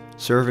side,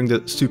 serving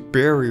the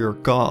superior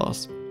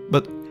cause.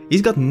 But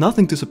he's got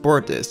nothing to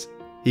support this.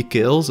 He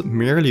kills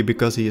merely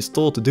because he is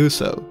told to do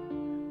so.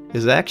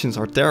 His actions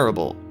are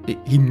terrible.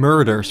 He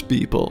murders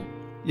people.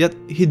 Yet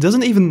he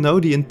doesn't even know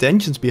the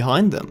intentions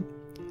behind them.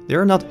 They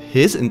are not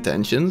his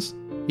intentions.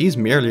 He's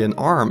merely an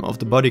arm of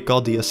the body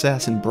called the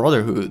Assassin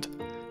Brotherhood.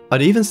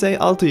 I'd even say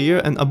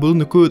Altaïr and Abul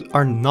Nuqud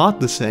are not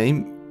the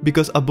same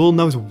because Abul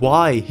knows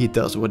why he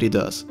does what he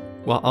does,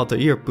 while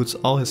Altaïr puts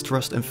all his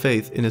trust and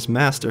faith in his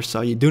master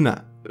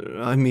Sayyiduna,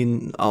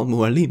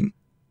 Al-Mualim.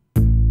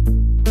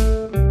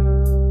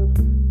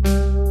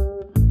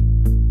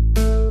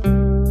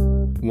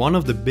 One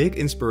of the big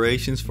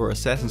inspirations for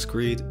Assassin's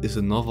Creed is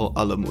the novel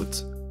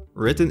Alamut.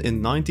 Written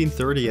in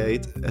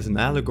 1938 as an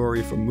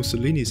allegory for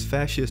Mussolini's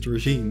fascist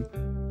regime,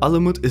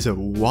 Alamut is a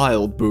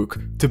wild book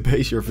to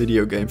base your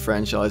video game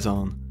franchise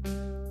on.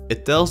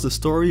 It tells the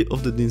story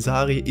of the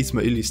Nizari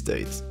Ismaili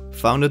state,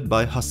 founded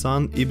by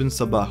Hassan ibn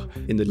Sabah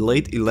in the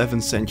late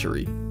 11th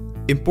century.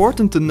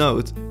 Important to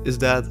note is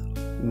that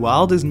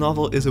while this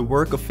novel is a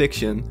work of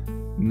fiction,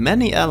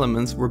 Many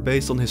elements were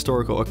based on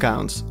historical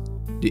accounts.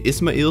 The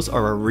Ismails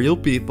are a real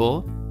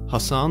people,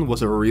 Hassan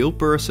was a real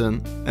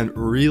person, and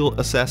real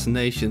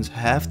assassinations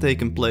have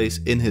taken place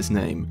in his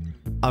name.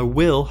 I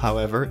will,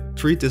 however,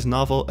 treat this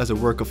novel as a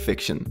work of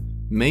fiction,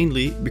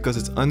 mainly because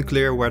it's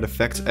unclear where the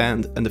facts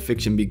end and the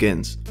fiction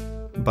begins.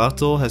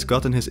 Bartol has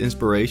gotten his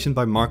inspiration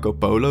by Marco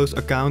Polo's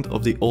account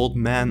of the Old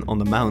Man on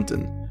the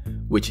Mountain,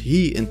 which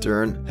he in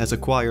turn has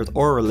acquired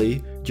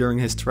orally during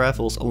his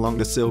travels along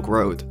the Silk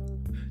Road.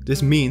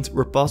 This means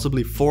we're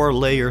possibly 4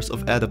 layers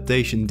of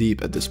adaptation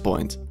deep at this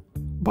point.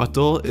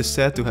 Bartol is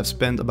said to have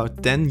spent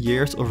about 10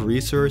 years of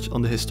research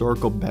on the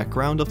historical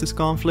background of this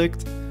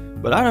conflict,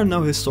 but I don't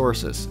know his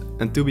sources,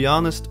 and to be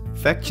honest,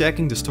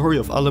 fact-checking the story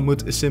of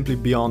Alamut is simply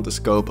beyond the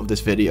scope of this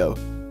video.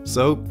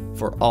 So,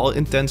 for all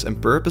intents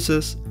and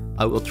purposes,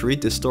 I will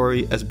treat this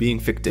story as being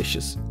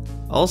fictitious.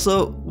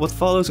 Also, what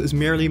follows is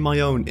merely my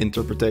own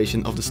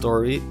interpretation of the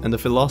story and the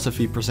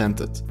philosophy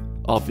presented,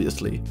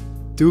 obviously.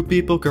 2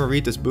 people can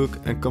read this book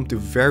and come to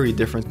very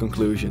different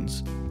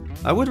conclusions.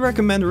 I would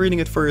recommend reading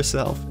it for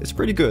yourself, it's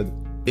pretty good,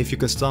 if you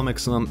can stomach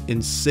some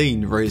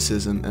insane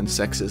racism and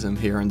sexism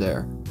here and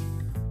there.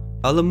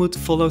 Alamut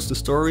follows the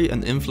story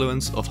and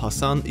influence of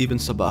Hassan ibn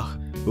Sabah,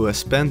 who has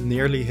spent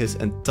nearly his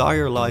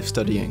entire life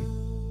studying.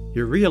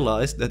 He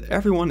realized that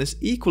everyone is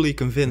equally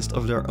convinced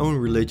of their own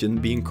religion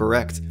being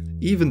correct,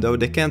 even though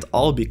they can't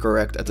all be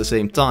correct at the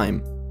same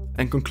time,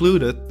 and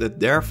concluded that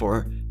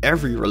therefore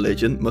every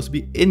religion must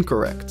be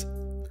incorrect.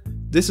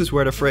 This is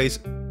where the phrase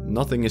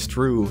 "nothing is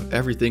true,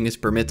 everything is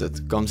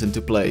permitted" comes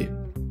into play.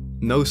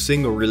 No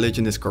single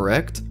religion is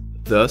correct,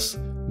 thus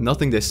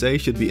nothing they say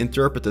should be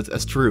interpreted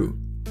as true.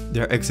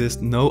 There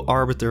exist no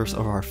arbiters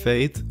of our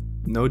fate,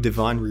 no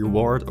divine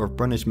reward or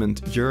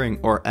punishment during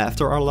or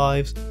after our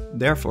lives,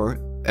 therefore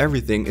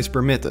everything is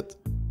permitted.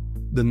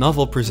 The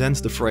novel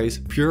presents the phrase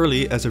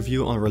purely as a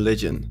view on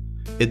religion,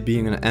 it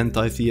being an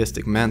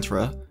anti-theistic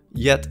mantra,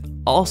 yet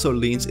also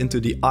leans into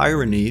the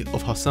irony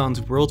of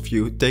Hassan's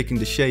worldview taking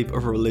the shape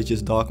of a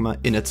religious dogma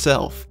in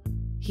itself.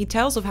 He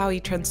tells of how he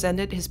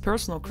transcended his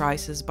personal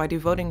crisis by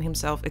devoting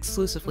himself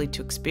exclusively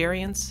to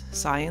experience,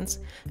 science,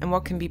 and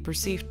what can be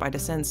perceived by the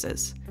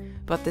senses.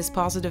 But this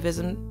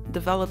positivism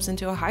develops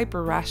into a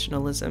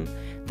hyper-rationalism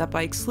that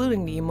by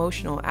excluding the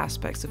emotional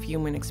aspects of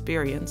human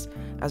experience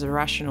as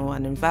irrational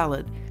and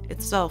invalid,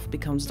 itself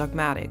becomes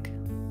dogmatic.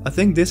 I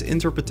think this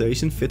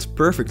interpretation fits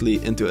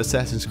perfectly into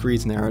Assassin's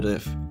Creed's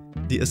narrative.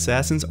 The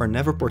assassins are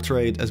never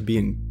portrayed as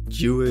being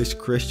Jewish,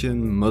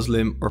 Christian,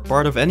 Muslim, or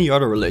part of any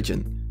other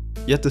religion.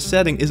 Yet the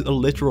setting is a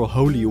literal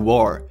holy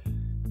war.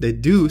 They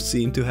do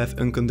seem to have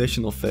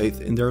unconditional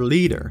faith in their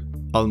leader,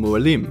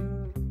 Al-Mualim.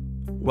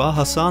 While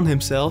Hassan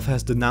himself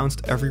has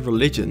denounced every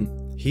religion,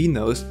 he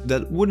knows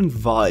that wouldn't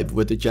vibe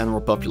with the general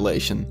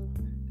population.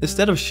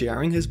 Instead of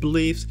sharing his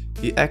beliefs,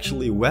 he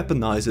actually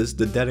weaponizes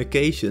the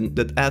dedication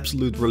that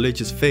absolute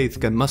religious faith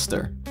can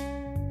muster.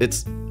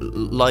 It's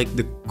like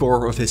the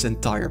core of his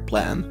entire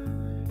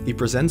plan. He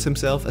presents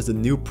himself as the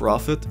new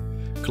prophet,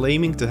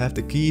 claiming to have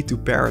the key to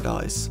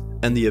paradise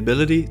and the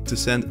ability to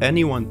send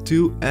anyone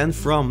to and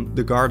from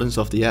the gardens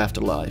of the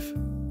afterlife.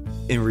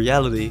 In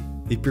reality,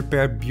 he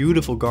prepared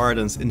beautiful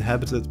gardens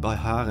inhabited by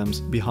harems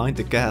behind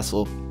the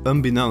castle,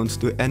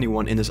 unbeknownst to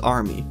anyone in his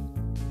army.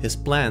 His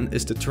plan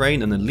is to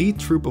train an elite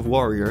troop of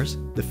warriors,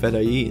 the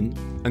Fedayeen,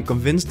 and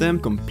convince them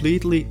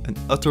completely and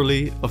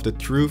utterly of the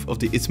truth of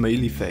the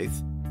Ismaili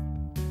faith.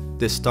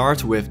 This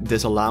starts with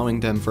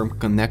disallowing them from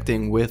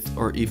connecting with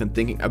or even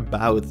thinking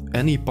about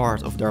any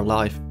part of their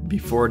life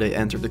before they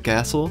enter the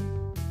castle.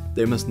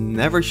 They must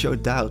never show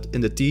doubt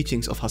in the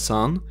teachings of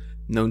Hassan,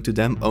 known to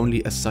them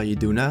only as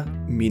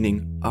Sayyiduna,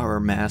 meaning our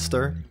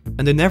master,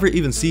 and they never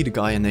even see the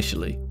guy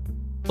initially.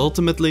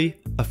 Ultimately,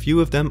 a few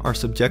of them are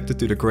subjected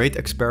to the great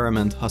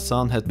experiment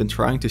Hassan had been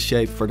trying to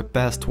shape for the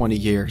past 20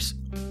 years.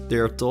 They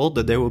are told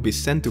that they will be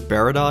sent to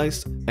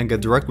paradise and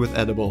get drugged with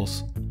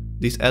edibles.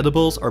 These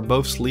edibles are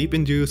both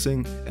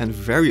sleep-inducing and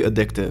very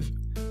addictive.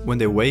 When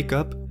they wake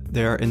up,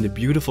 they are in the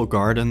beautiful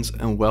gardens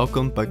and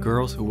welcomed by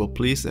girls who will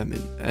please them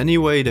in any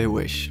way they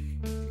wish.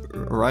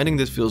 Writing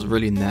this feels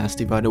really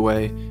nasty, by the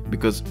way,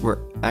 because we're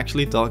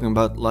actually talking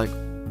about like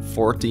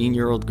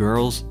 14-year-old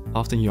girls,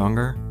 often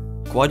younger.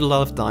 Quite a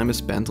lot of time is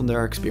spent on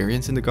their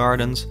experience in the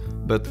gardens,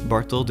 but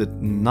Bartol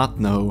did not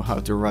know how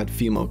to write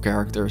female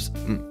characters.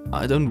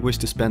 I don't wish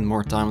to spend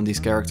more time on these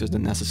characters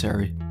than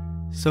necessary.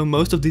 So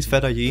most of these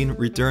Fedayeen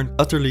return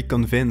utterly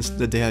convinced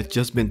that they had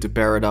just been to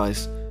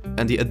paradise,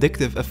 and the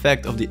addictive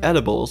effect of the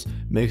edibles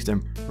makes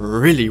them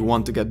really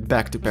want to get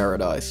back to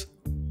paradise.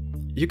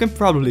 You can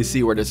probably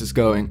see where this is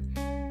going.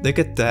 They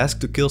get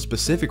tasked to kill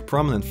specific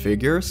prominent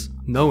figures,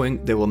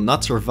 knowing they will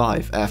not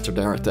survive after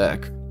their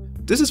attack.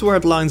 This is where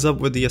it lines up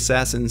with the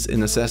assassins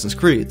in Assassin's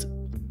Creed.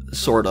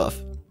 Sort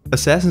of.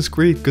 Assassin's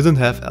Creed couldn't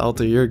have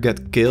Altaïr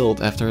get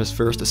killed after his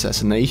first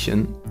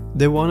assassination.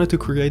 They wanted to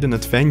create an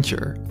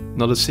adventure,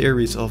 not a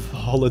series of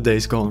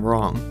holidays gone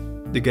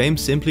wrong. The game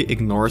simply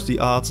ignores the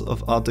odds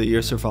of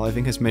Altaïr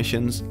surviving his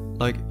missions,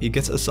 like he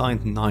gets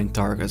assigned 9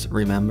 targets,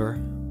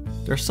 remember?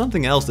 There's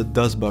something else that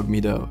does bug me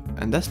though,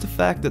 and that's the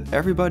fact that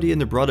everybody in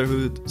the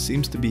Brotherhood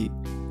seems to be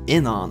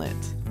in on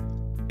it.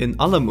 In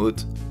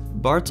Alamut,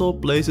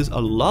 Bartol places a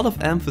lot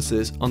of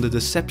emphasis on the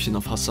deception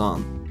of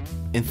Hassan.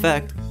 In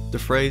fact, the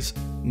phrase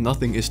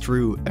 "nothing is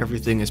true,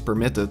 everything is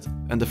permitted"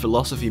 and the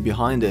philosophy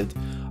behind it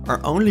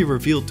are only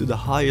revealed to the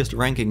highest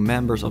ranking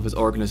members of his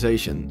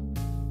organization.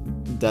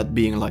 That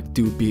being like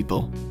 2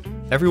 people.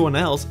 Everyone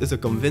else is a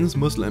convinced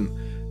Muslim,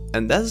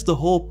 and that's the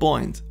whole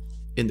point.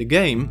 In the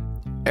game,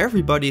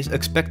 everybody is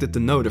expected to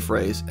know the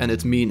phrase and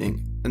its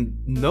meaning, and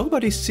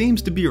nobody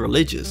seems to be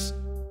religious.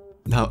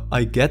 Now,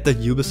 I get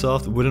that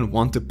Ubisoft wouldn't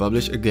want to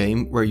publish a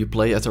game where you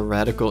play as a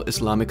radical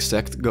Islamic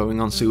sect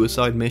going on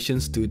suicide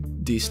missions to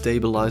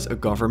destabilize a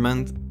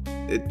government.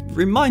 It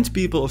reminds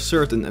people of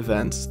certain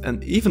events,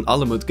 and even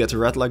Alamut gets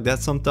read like that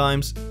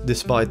sometimes,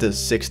 despite the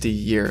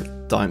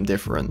 60-year time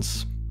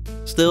difference.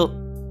 Still,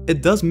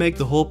 it does make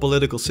the whole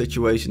political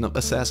situation of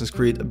Assassin's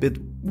Creed a bit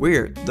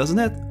weird, doesn't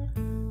it?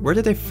 Where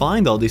did they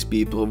find all these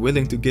people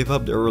willing to give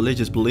up their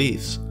religious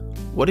beliefs?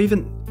 What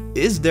even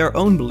is their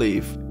own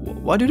belief?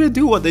 Why do they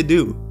do what they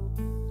do?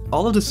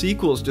 All of the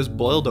sequels just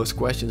boil those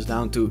questions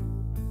down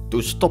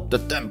to stop the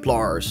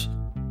Templars.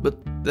 But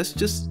that's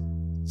just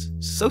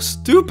so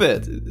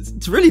stupid.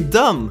 It's really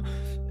dumb.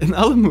 In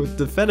Alamut,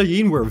 the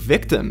Fedayeen were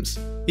victims.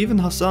 Even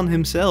Hassan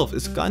himself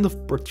is kind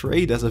of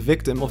portrayed as a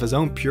victim of his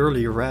own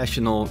purely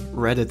irrational,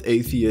 Reddit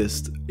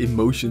atheist,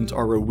 emotions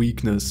are a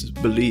weakness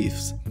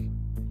beliefs.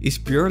 He's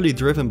purely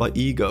driven by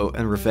ego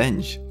and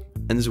revenge,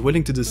 and is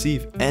willing to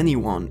deceive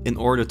anyone in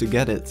order to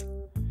get it.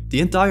 The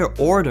entire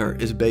order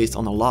is based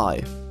on a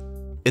lie.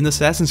 In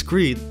Assassin's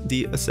Creed,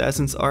 the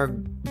assassins are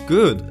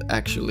good,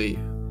 actually.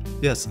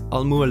 Yes,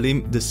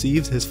 Al-Mualim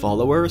deceives his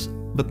followers,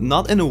 but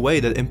not in a way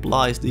that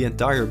implies the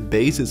entire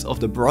basis of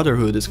the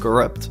Brotherhood is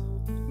corrupt.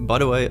 By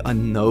the way, I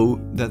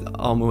know that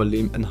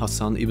Al-Mualim and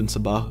Hassan ibn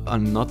Sabah are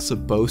not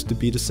supposed to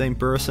be the same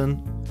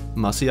person.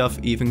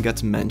 Masyaf even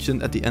gets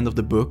mentioned at the end of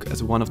the book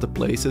as one of the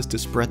places to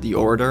spread the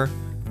order,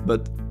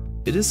 but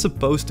it is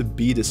supposed to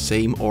be the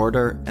same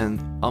order, and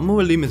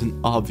Al-Mualim is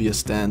an obvious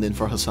stand-in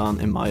for Hassan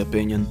in my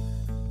opinion.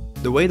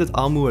 The way that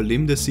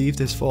Al-Mualim deceived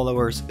his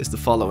followers is the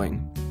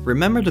following.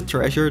 Remember the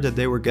treasure that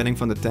they were getting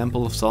from the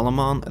Temple of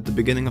Solomon at the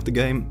beginning of the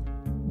game?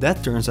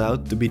 That turns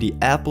out to be the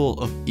Apple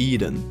of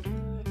Eden.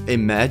 A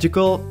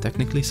magical,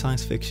 technically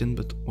science fiction,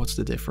 but what's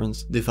the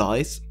difference,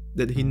 device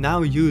that he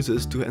now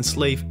uses to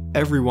enslave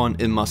everyone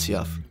in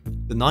Masyaf.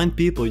 The 9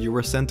 people you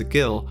were sent to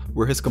kill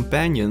were his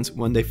companions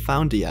when they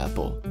found the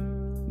apple.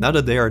 Now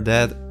that they are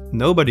dead,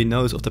 nobody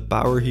knows of the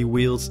power he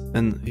wields,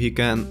 and he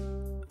can,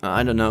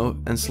 I don't know,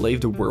 enslave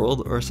the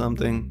world or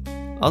something.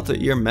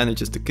 Altaïr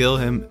manages to kill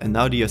him, and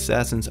now the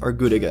assassins are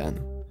good again.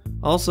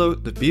 Also,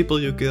 the people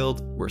you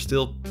killed were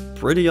still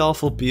pretty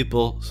awful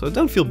people, so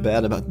don't feel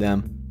bad about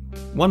them.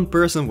 One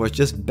person was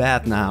just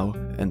bad now,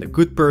 and the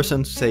good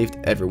person saved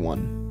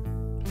everyone.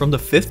 From the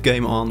 5th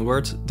game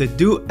onwards, they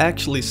do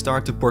actually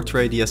start to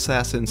portray the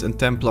assassins and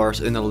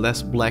Templars in a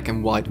less black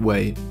and white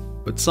way,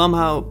 but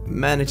somehow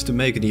manage to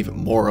make it even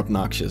more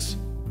obnoxious.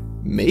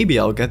 Maybe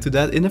I'll get to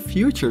that in a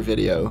future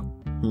video.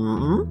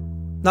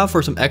 Now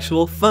for some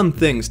actual fun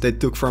things they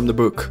took from the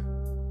book.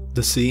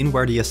 The scene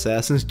where the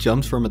assassins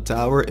jumped from a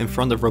tower in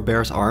front of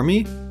Robert's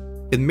army?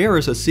 It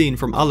mirrors a scene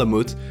from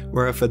Alamut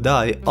where a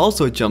Fedai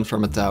also jumped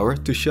from a tower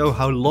to show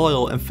how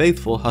loyal and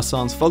faithful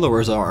Hassan's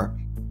followers are.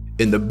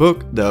 In the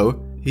book,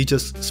 though, he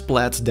just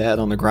splats dead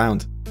on the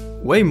ground.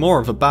 Way more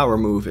of a power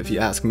move if you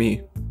ask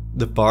me.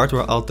 The part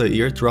where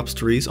Altaïr drops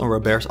trees on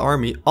Robert's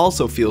army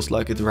also feels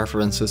like it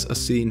references a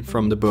scene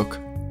from the book.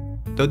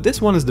 Though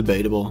this one is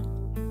debatable.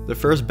 The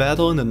first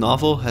battle in the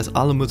novel has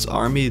Alamut's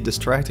army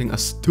distracting a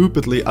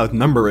stupidly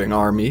outnumbering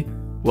army,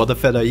 while the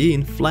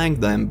Fedayeen flanked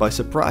them by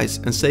surprise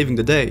and saving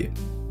the day.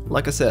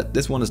 Like I said,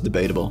 this one is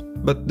debatable,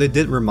 but they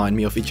did remind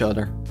me of each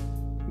other.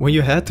 When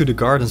you head to the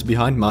gardens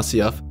behind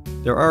Masyaf,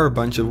 there are a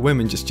bunch of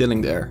women just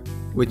chilling there,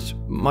 which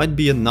might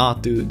be a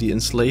nod to the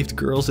enslaved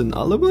girls in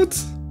Alamut?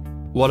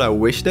 What I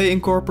wish they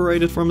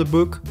incorporated from the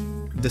book?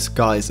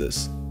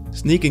 Disguises.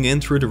 Sneaking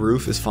in through the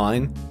roof is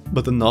fine,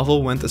 but the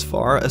novel went as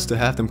far as to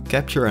have them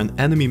capture an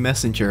enemy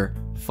messenger,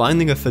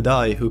 finding a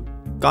Fedai who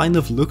kind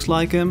of looks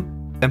like him,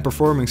 and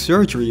performing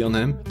surgery on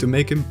him to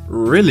make him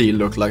really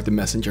look like the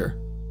messenger.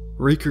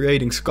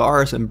 Recreating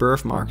scars and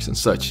birthmarks and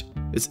such.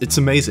 It's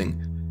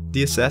amazing.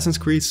 The Assassin's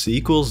Creed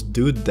sequels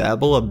do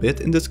dabble a bit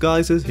in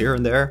disguises here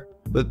and there,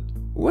 but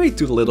way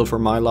too little for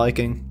my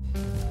liking.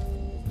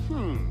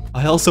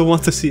 I also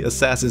want to see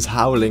assassins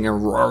howling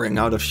and roaring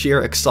out of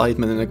sheer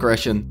excitement and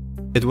aggression.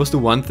 It was the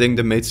one thing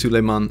that made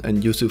Suleiman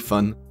and Yusuf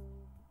fun.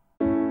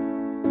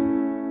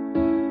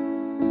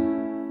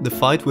 The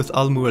fight with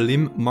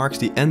Al-Mualim marks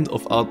the end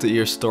of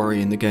Altaïr's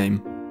story in the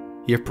game.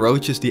 He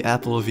approaches the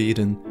Apple of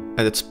Eden,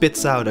 and it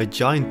spits out a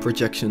giant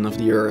projection of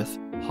the earth,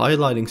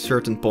 highlighting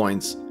certain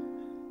points.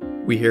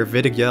 We hear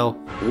Vidic yell,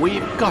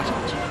 "We've got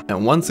it!"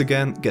 and once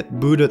again get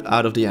booted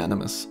out of the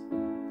Animus.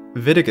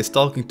 Vidic is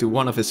talking to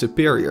one of his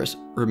superiors,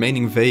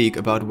 remaining vague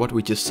about what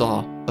we just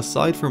saw,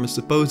 aside from a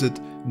supposed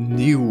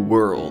new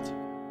world.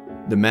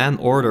 The man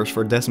orders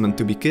for Desmond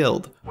to be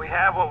killed. We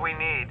have what we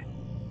need.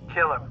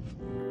 Kill him.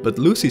 But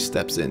Lucy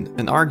steps in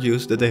and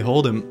argues that they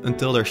hold him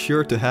until they're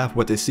sure to have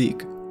what they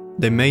seek.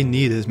 They may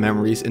need his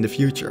memories in the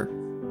future.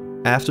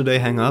 After they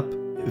hang up,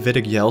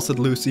 Yvette yells at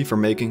Lucy for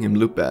making him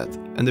look bad,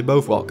 and they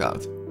both walk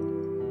out.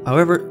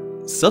 However,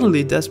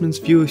 suddenly Desmond's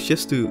view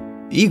shifts to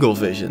eagle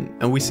vision,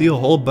 and we see a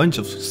whole bunch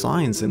of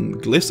signs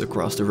and glyphs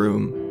across the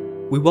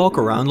room. We walk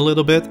around a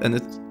little bit and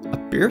it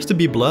appears to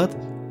be blood,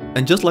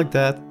 and just like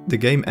that, the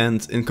game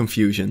ends in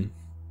confusion.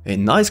 A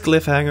nice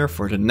cliffhanger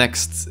for the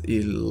next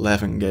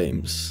 11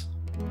 games.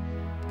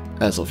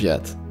 As of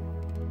yet.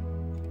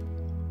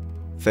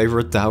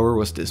 Favorite tower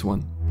was this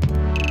one.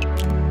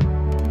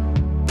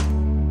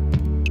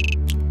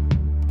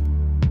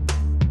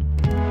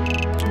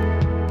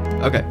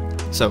 Okay,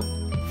 so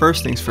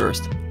first things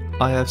first.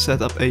 I have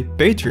set up a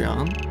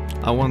Patreon.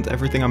 I want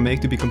everything I make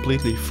to be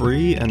completely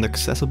free and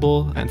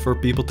accessible and for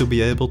people to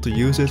be able to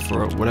use it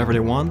for whatever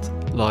they want.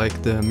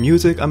 Like the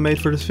music I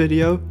made for this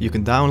video, you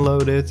can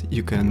download it,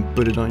 you can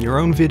put it on your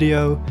own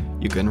video,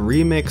 you can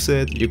remix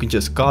it, you can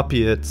just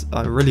copy it,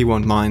 I really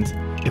won't mind.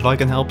 If I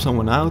can help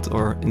someone out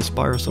or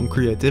inspire some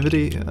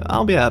creativity,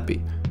 I'll be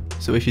happy.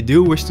 So if you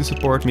do wish to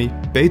support me,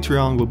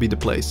 Patreon will be the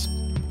place.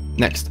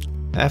 Next.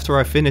 After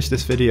I finished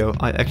this video,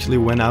 I actually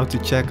went out to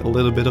check a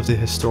little bit of the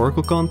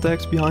historical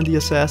context behind the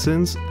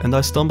assassins, and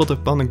I stumbled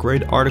upon a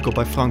great article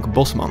by Frank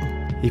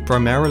Bosman. He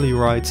primarily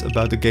writes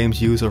about the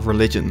game's use of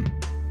religion.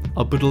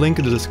 I'll put a link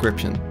in the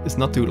description, it's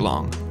not too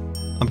long.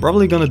 I'm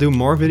probably gonna do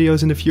more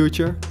videos in the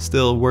future,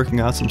 still working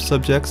out some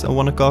subjects I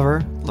want to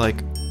cover,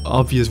 like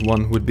obvious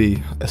one would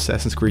be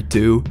Assassin's Creed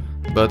 2,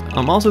 but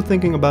I'm also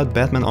thinking about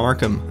Batman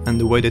Arkham and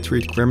the way they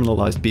treat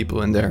criminalized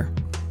people in there.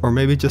 Or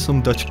maybe just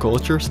some Dutch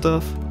culture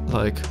stuff,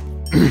 like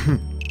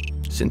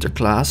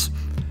Sinterklaas,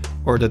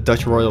 or the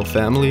Dutch royal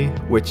family,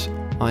 which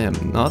I am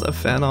not a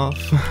fan of.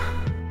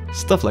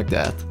 Stuff like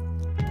that.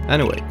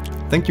 Anyway,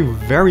 thank you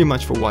very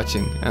much for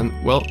watching and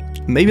well,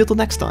 maybe until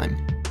next time.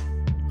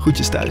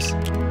 Groetjes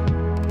thuis.